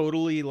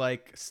totally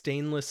like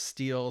stainless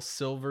steel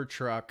silver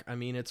truck. I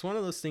mean, it's one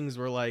of those things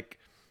where, like,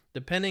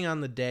 depending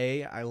on the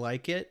day, I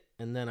like it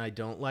and then I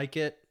don't like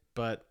it.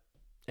 But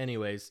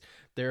anyways,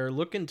 they're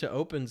looking to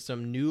open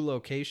some new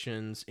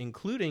locations,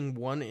 including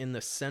one in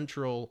the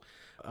central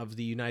of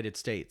the United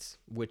States,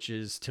 which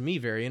is to me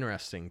very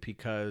interesting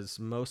because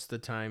most of the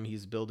time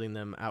he's building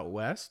them out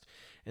west.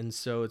 And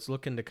so it's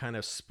looking to kind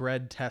of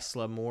spread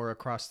Tesla more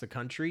across the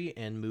country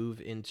and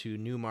move into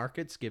new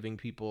markets, giving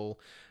people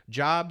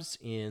jobs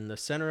in the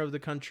center of the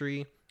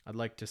country. I'd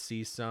like to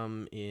see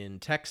some in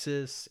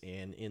Texas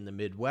and in the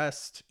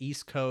Midwest,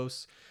 East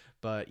Coast.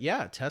 But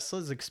yeah,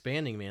 Tesla's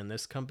expanding, man.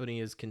 This company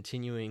is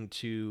continuing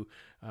to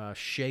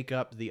shake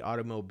up the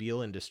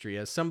automobile industry.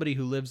 As somebody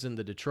who lives in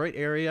the Detroit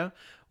area,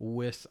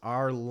 with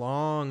our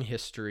long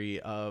history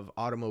of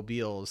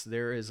automobiles,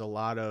 there is a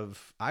lot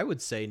of, I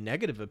would say,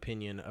 negative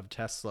opinion of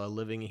Tesla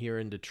living here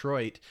in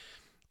Detroit,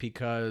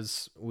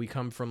 because we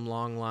come from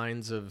long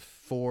lines of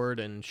Ford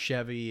and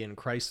Chevy and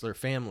Chrysler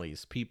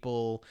families.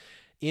 People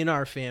in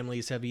our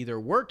families have either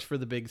worked for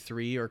the big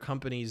three or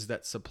companies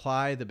that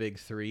supply the big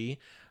three,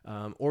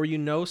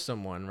 or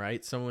someone,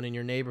 right? Someone in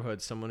your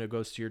neighborhood, someone who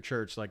goes to your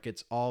church. Like,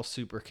 it's all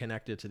super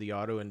connected to the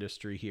auto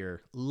industry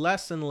here.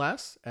 Less and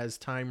less as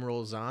time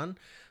rolls on.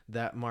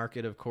 That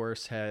market, of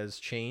course, has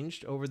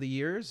changed over the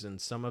years,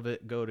 and some of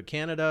it go to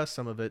Canada,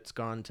 some of it's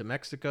gone to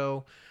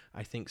Mexico.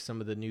 I think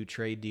some of the new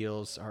trade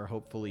deals are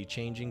hopefully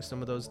changing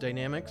some of those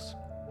dynamics.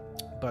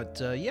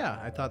 But yeah,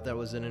 I thought that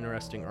was an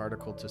interesting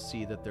article to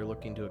see that they're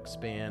looking to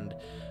expand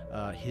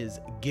his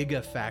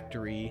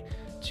gigafactory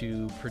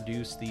to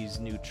produce these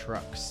new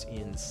trucks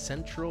in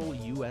central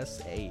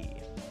USA.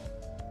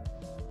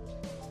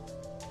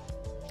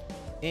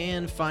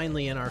 And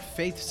finally, in our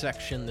faith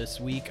section this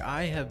week,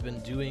 I have been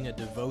doing a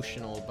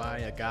devotional by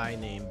a guy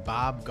named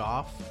Bob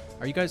Goff.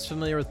 Are you guys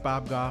familiar with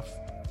Bob Goff?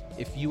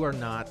 If you are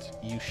not,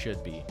 you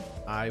should be.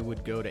 I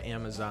would go to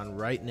Amazon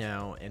right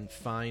now and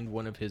find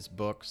one of his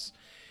books.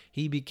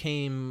 He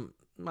became,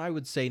 I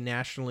would say,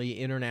 nationally,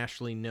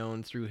 internationally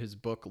known through his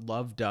book,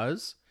 Love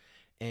Does,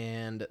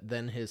 and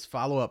then his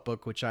follow-up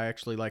book, which I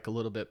actually like a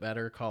little bit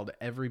better, called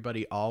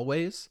Everybody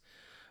Always.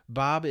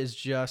 Bob is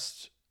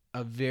just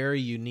a very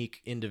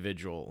unique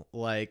individual,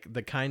 like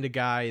the kind of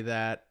guy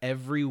that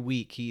every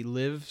week he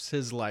lives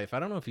his life. I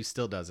don't know if he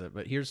still does it,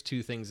 but here's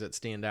two things that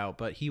stand out.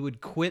 But he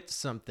would quit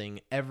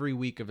something every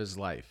week of his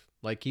life.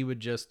 Like, he would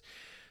just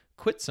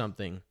quit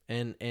something,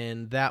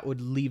 and that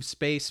would leave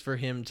space for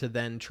him to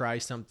then try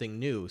something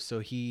new. So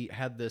he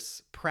had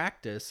this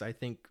practice, I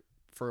think,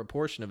 for a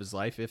portion of his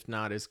life, if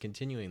not is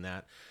continuing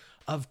that,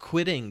 of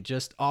quitting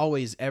just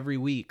always every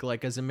week.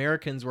 Like, as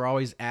Americans, we're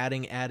always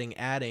adding,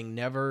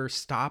 never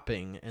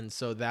stopping. And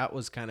so that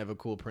was kind of a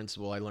cool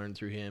principle I learned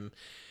through him.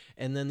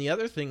 And then the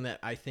other thing that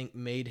I think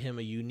made him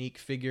a unique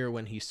figure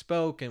when he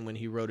spoke and when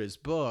he wrote his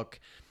book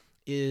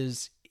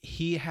is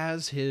he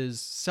has his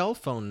cell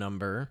phone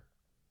number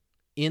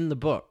in the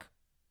book.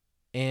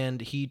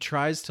 And he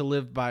tries to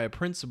live by a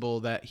principle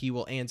that he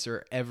will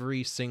answer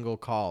every single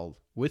call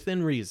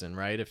within reason,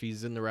 right? If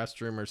he's in the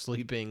restroom or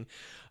sleeping,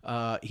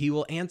 he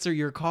will answer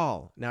your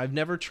call. Now, I've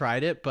never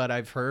tried it, but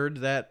I've heard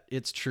that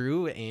it's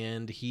true.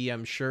 And he,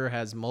 I'm sure,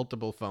 has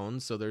multiple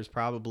phones. So there's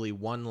probably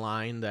one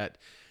line that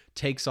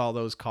takes all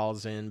those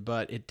calls in.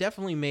 But it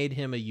definitely made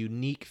him a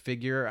unique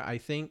figure, I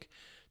think,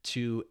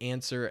 to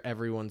answer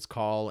everyone's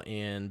call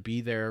and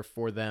be there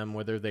for them,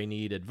 whether they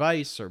need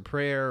advice or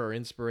prayer or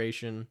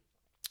inspiration.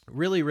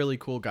 Really, really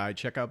cool guy.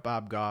 Check out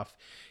Bob Goff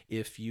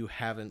if you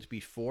haven't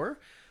before.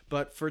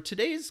 But for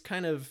today's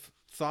kind of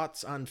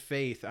thoughts on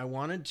faith, I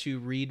wanted to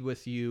read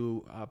with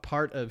you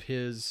part of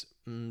his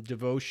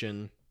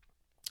devotion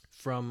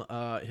from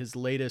his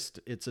latest.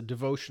 It's a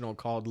devotional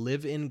called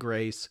Live in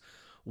Grace,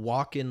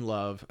 Walk in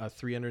Love, a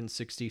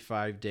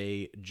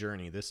 365-day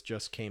journey. This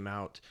just came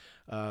out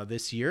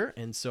this year,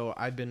 and so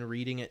I've been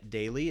reading it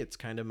daily. It's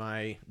kind of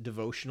my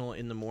devotional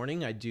in the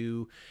morning.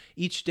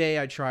 Each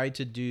day I try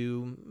to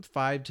do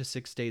 5 to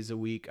 6 days a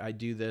week. I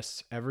do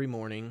this every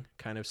morning,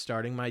 kind of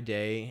starting my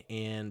day,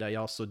 and I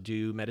also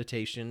do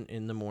meditation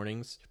in the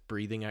mornings,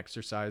 breathing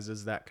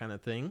exercises, that kind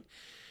of thing.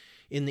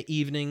 In the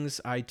evenings,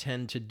 I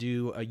tend to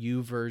do a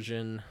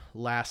YouVersion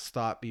last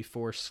thought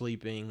before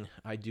sleeping.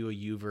 I do a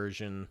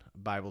YouVersion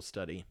Bible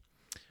study.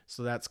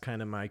 So that's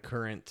kind of my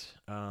current,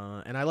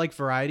 and I like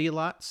variety a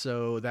lot,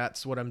 so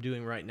that's what I'm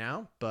doing right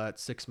now. But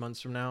 6 months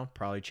from now,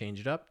 probably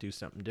change it up, do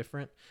something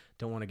different.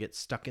 Don't want to get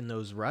stuck in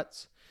those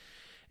ruts.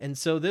 And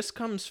so this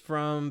comes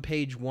from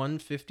page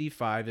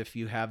 155 if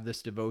you have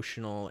this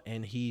devotional,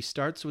 and he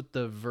starts with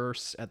the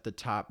verse at the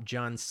top,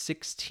 John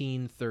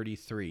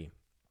 16:33.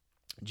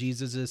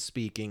 Jesus is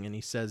speaking, and he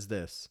says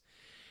this: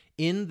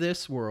 "In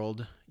this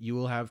world you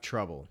will have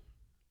trouble,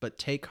 but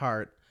take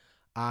heart,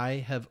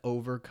 I have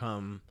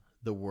overcome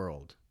the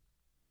world."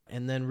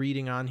 And then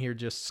reading on here,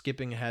 just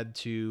skipping ahead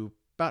to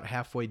about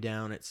halfway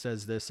down, it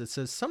says this. It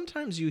says,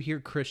 "Sometimes you hear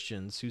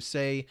Christians who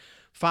say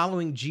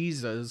following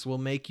Jesus will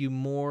make you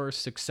more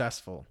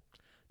successful.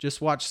 Just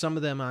watch some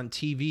of them on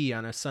TV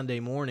on a Sunday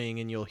morning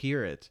and you'll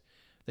hear it.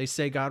 They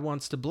say God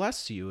wants to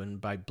bless you,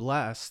 and by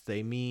bless,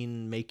 they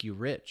mean make you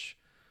rich.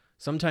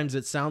 Sometimes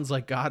it sounds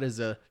like God is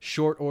a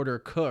short order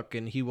cook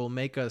and he will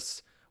make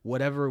us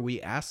whatever we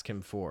ask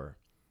him for.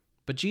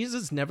 But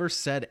Jesus never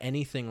said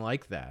anything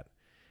like that.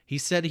 He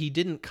said he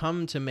didn't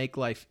come to make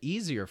life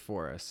easier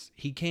for us.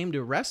 He came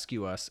to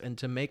rescue us and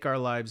to make our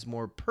lives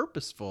more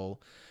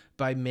purposeful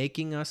by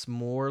making us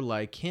more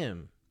like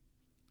him.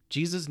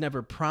 Jesus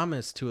never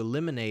promised to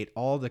eliminate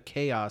all the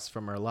chaos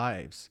from our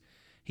lives.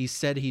 He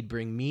said he'd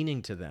bring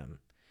meaning to them.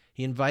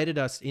 He invited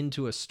us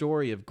into a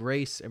story of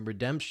grace and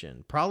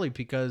redemption, probably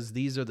because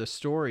these are the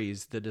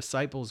stories the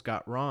disciples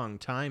got wrong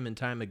time and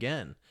time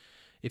again.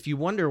 If you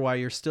wonder why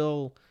you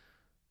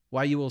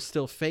will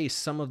still face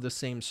some of the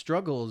same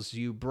struggles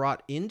you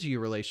brought into your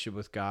relationship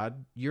with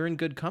God, you're in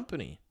good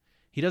company.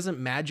 He doesn't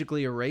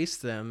magically erase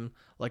them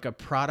like a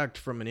product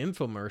from an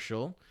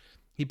infomercial.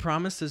 He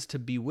promises to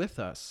be with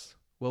us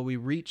while we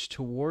reach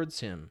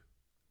towards him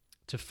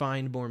to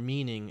find more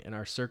meaning in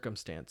our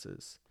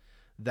circumstances.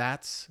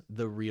 That's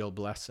the real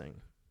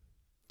blessing.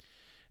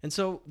 And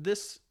so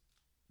this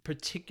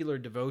particular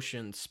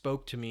devotion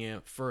spoke to me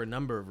for a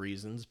number of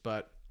reasons,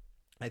 but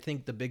I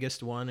think the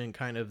biggest one and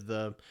kind of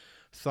the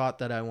thought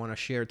that I want to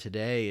share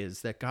today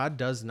is that God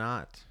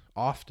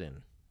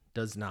often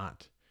does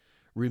not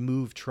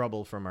remove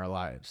trouble from our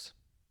lives.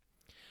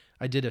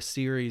 I did a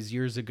series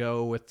years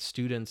ago with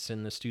students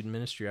in the student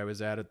ministry I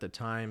was at the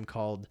time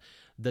called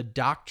The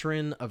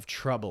Doctrine of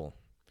Trouble.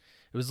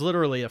 It was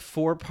literally a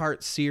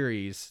 4-part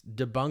series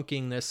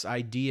debunking this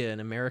idea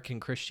in American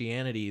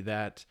Christianity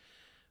that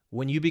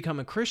when you become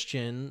a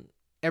Christian,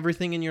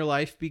 everything in your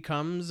life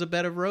becomes a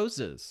bed of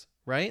roses,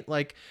 right?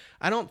 Like,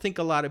 I don't think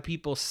a lot of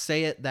people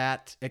say it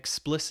that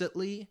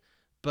explicitly,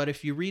 but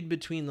if you read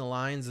between the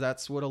lines,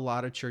 that's what a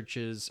lot of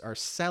churches are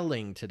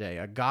selling today,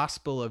 a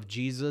gospel of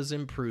Jesus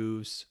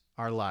improves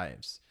our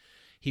lives.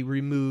 He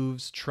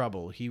removes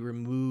trouble. He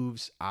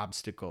removes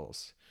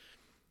obstacles.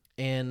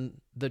 And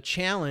the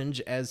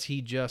challenge, as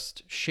he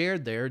just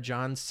shared there,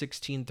 John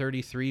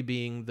 16:33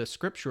 being the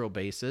scriptural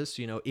basis,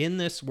 in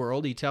this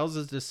world, he tells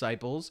his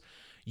disciples,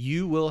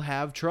 you will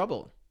have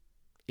trouble.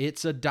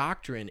 It's a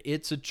doctrine.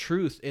 It's a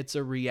truth. It's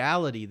a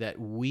reality that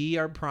we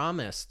are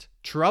promised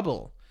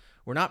trouble.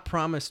 We're not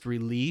promised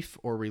relief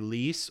or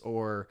release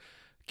or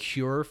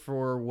cure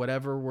for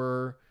whatever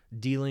we're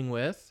dealing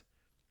with.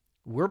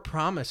 We're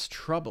promised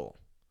trouble.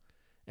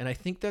 And I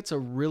think that's a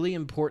really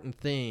important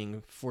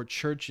thing for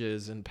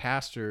churches and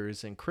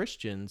pastors and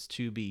Christians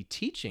to be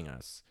teaching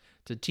us,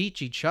 to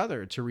teach each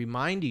other, to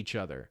remind each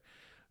other,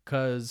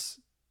 because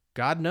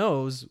God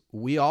knows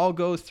we all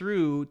go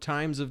through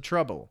times of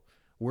trouble.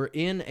 We're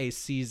in a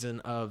season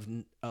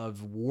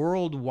of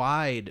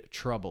worldwide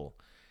trouble.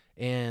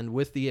 And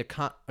with the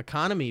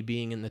economy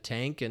being in the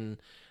tank and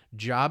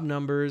job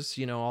numbers,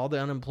 all the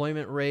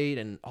unemployment rate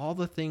and all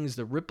the things,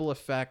 the ripple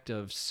effect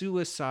of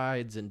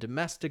suicides and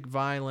domestic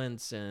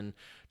violence and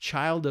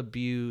child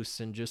abuse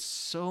and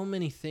just so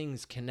many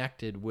things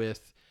connected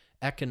with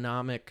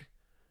economic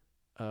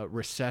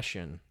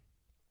recession.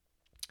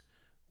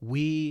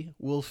 We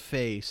will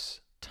face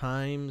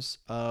times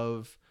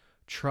of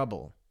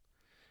trouble.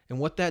 And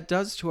what that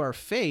does to our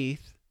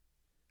faith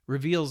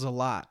reveals a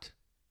lot.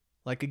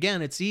 Like,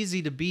 again, it's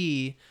easy to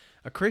be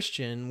a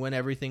Christian when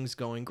everything's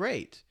going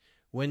great.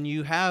 When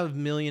you have $1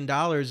 million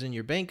in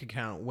your bank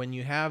account, when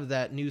you have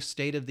that new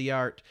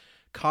state-of-the-art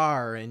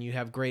car and you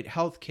have great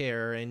health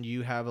care and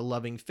you have a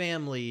loving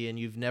family and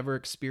you've never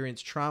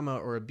experienced trauma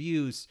or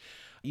abuse,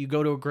 you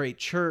go to a great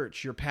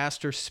church, your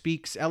pastor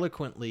speaks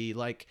eloquently.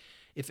 Like,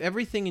 if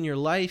everything in your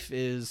life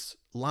is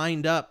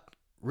lined up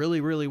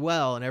really, really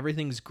well and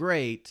everything's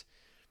great,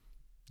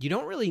 you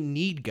don't really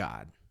need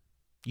God.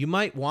 You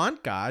might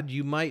want God.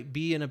 You might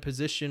be in a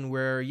position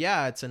where,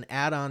 it's an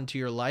add-on to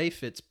your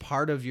life. It's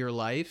part of your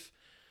life.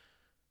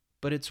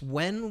 But it's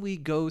when we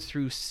go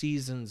through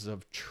seasons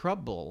of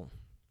trouble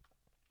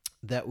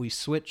that we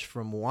switch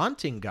from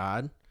wanting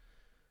God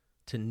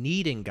to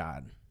needing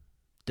God,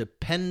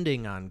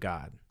 depending on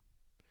God,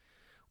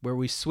 where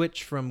we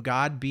switch from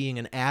God being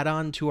an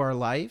add-on to our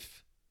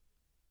life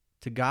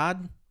to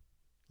God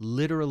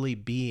literally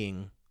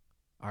being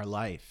our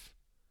life.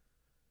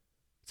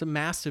 It's a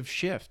massive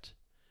shift.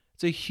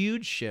 It's a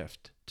huge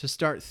shift to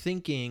start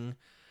thinking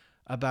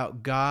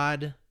about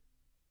God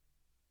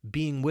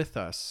being with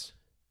us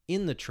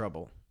in the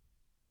trouble.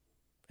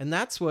 And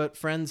that's what,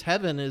 friends,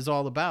 heaven is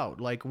all about.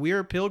 Like,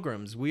 we're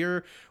pilgrims.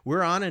 We're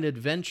on an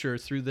adventure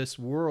through this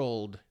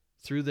world,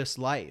 through this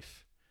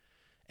life.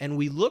 And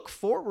we look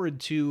forward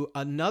to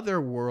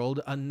another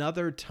world,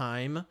 another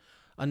time,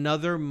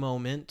 another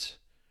moment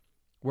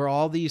where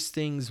all these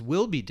things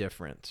will be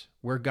different,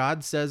 where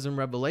God says in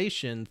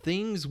Revelation,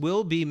 things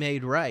will be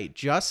made right.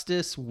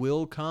 Justice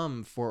will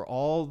come for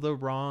all the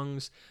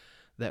wrongs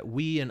that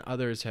we and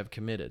others have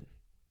committed.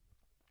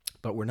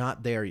 But we're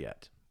not there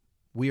yet.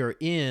 We are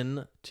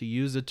in, to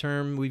use a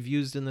term we've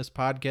used in this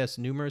podcast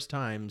numerous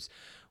times,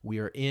 we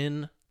are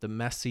in the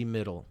messy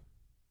middle.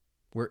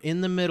 We're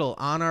in the middle,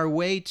 on our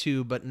way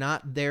to, but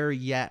not there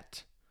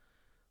yet,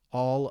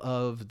 all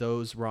of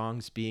those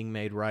wrongs being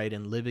made right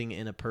and living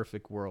in a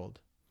perfect world.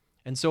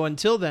 And so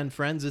until then,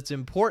 friends, it's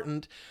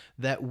important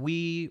that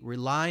we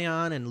rely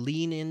on and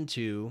lean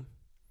into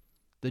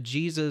the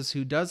Jesus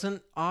who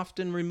doesn't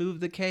often remove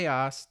the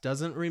chaos,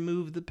 doesn't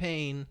remove the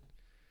pain,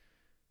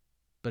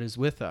 but is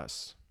with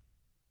us.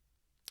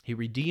 He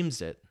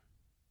redeems it.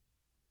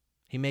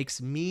 He makes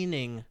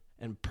meaning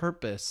and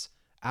purpose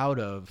out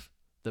of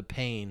the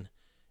pain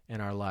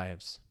in our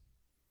lives.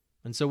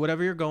 And so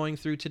whatever you're going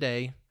through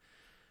today,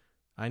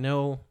 I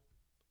know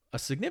a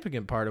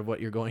significant part of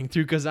what you're going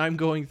through because I'm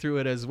going through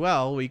it as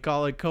well. We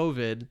call it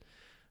COVID,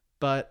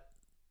 but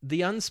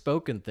the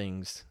unspoken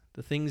things,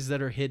 the things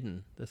that are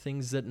hidden, the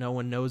things that no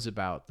one knows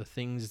about, the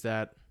things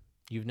that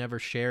you've never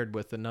shared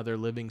with another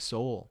living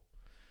soul,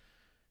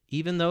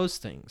 even those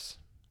things,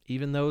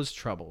 even those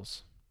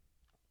troubles,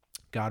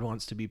 God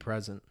wants to be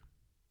present.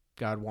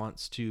 God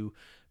wants to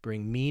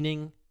bring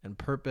meaning and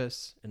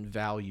purpose and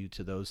value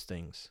to those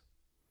things.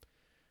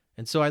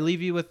 And so I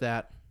leave you with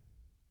that.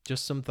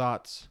 Just some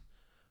thoughts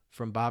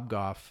from Bob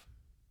Goff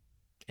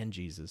and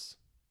Jesus.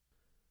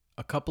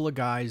 A couple of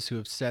guys who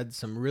have said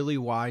some really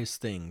wise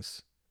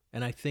things,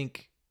 and I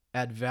think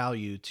add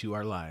value to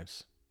our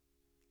lives.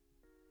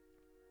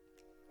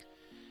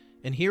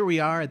 And here we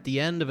are at the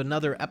end of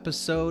another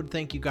episode.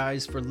 Thank you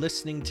guys for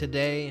listening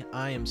today.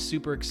 I am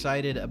super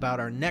excited about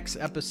our next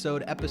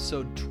episode,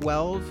 episode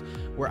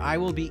 12, where I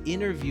will be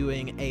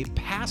interviewing a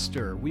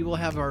pastor. We will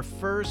have our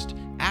first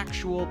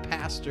actual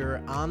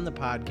pastor on the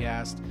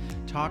podcast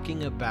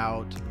talking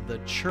about the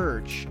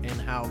church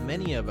and how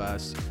many of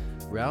us,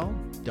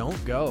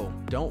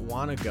 don't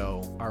want to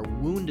go, are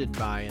wounded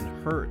by and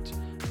hurt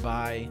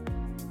by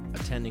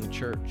attending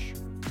church.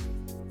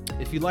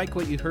 If you like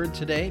what you heard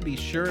today, be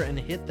sure and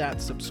hit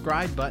that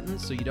subscribe button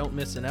so you don't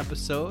miss an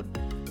episode.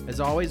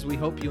 As always, we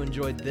hope you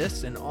enjoyed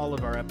this and all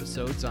of our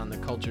episodes on the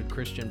Cultured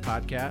Christian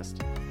Podcast.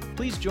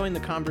 Please join the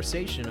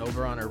conversation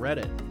over on our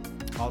Reddit.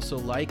 Also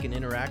like and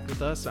interact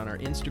with us on our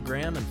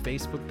Instagram and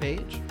Facebook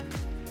page.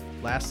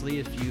 Lastly,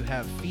 if you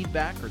have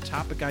feedback or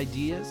topic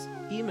ideas,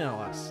 email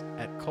us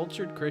at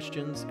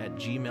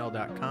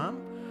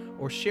culturedchristians@gmail.com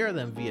or share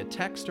them via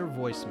text or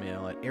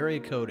voicemail at area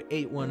code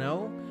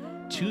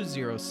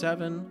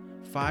 810-207-5717.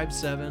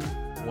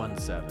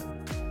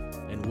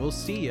 And we'll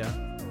see you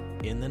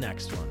in the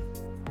next one.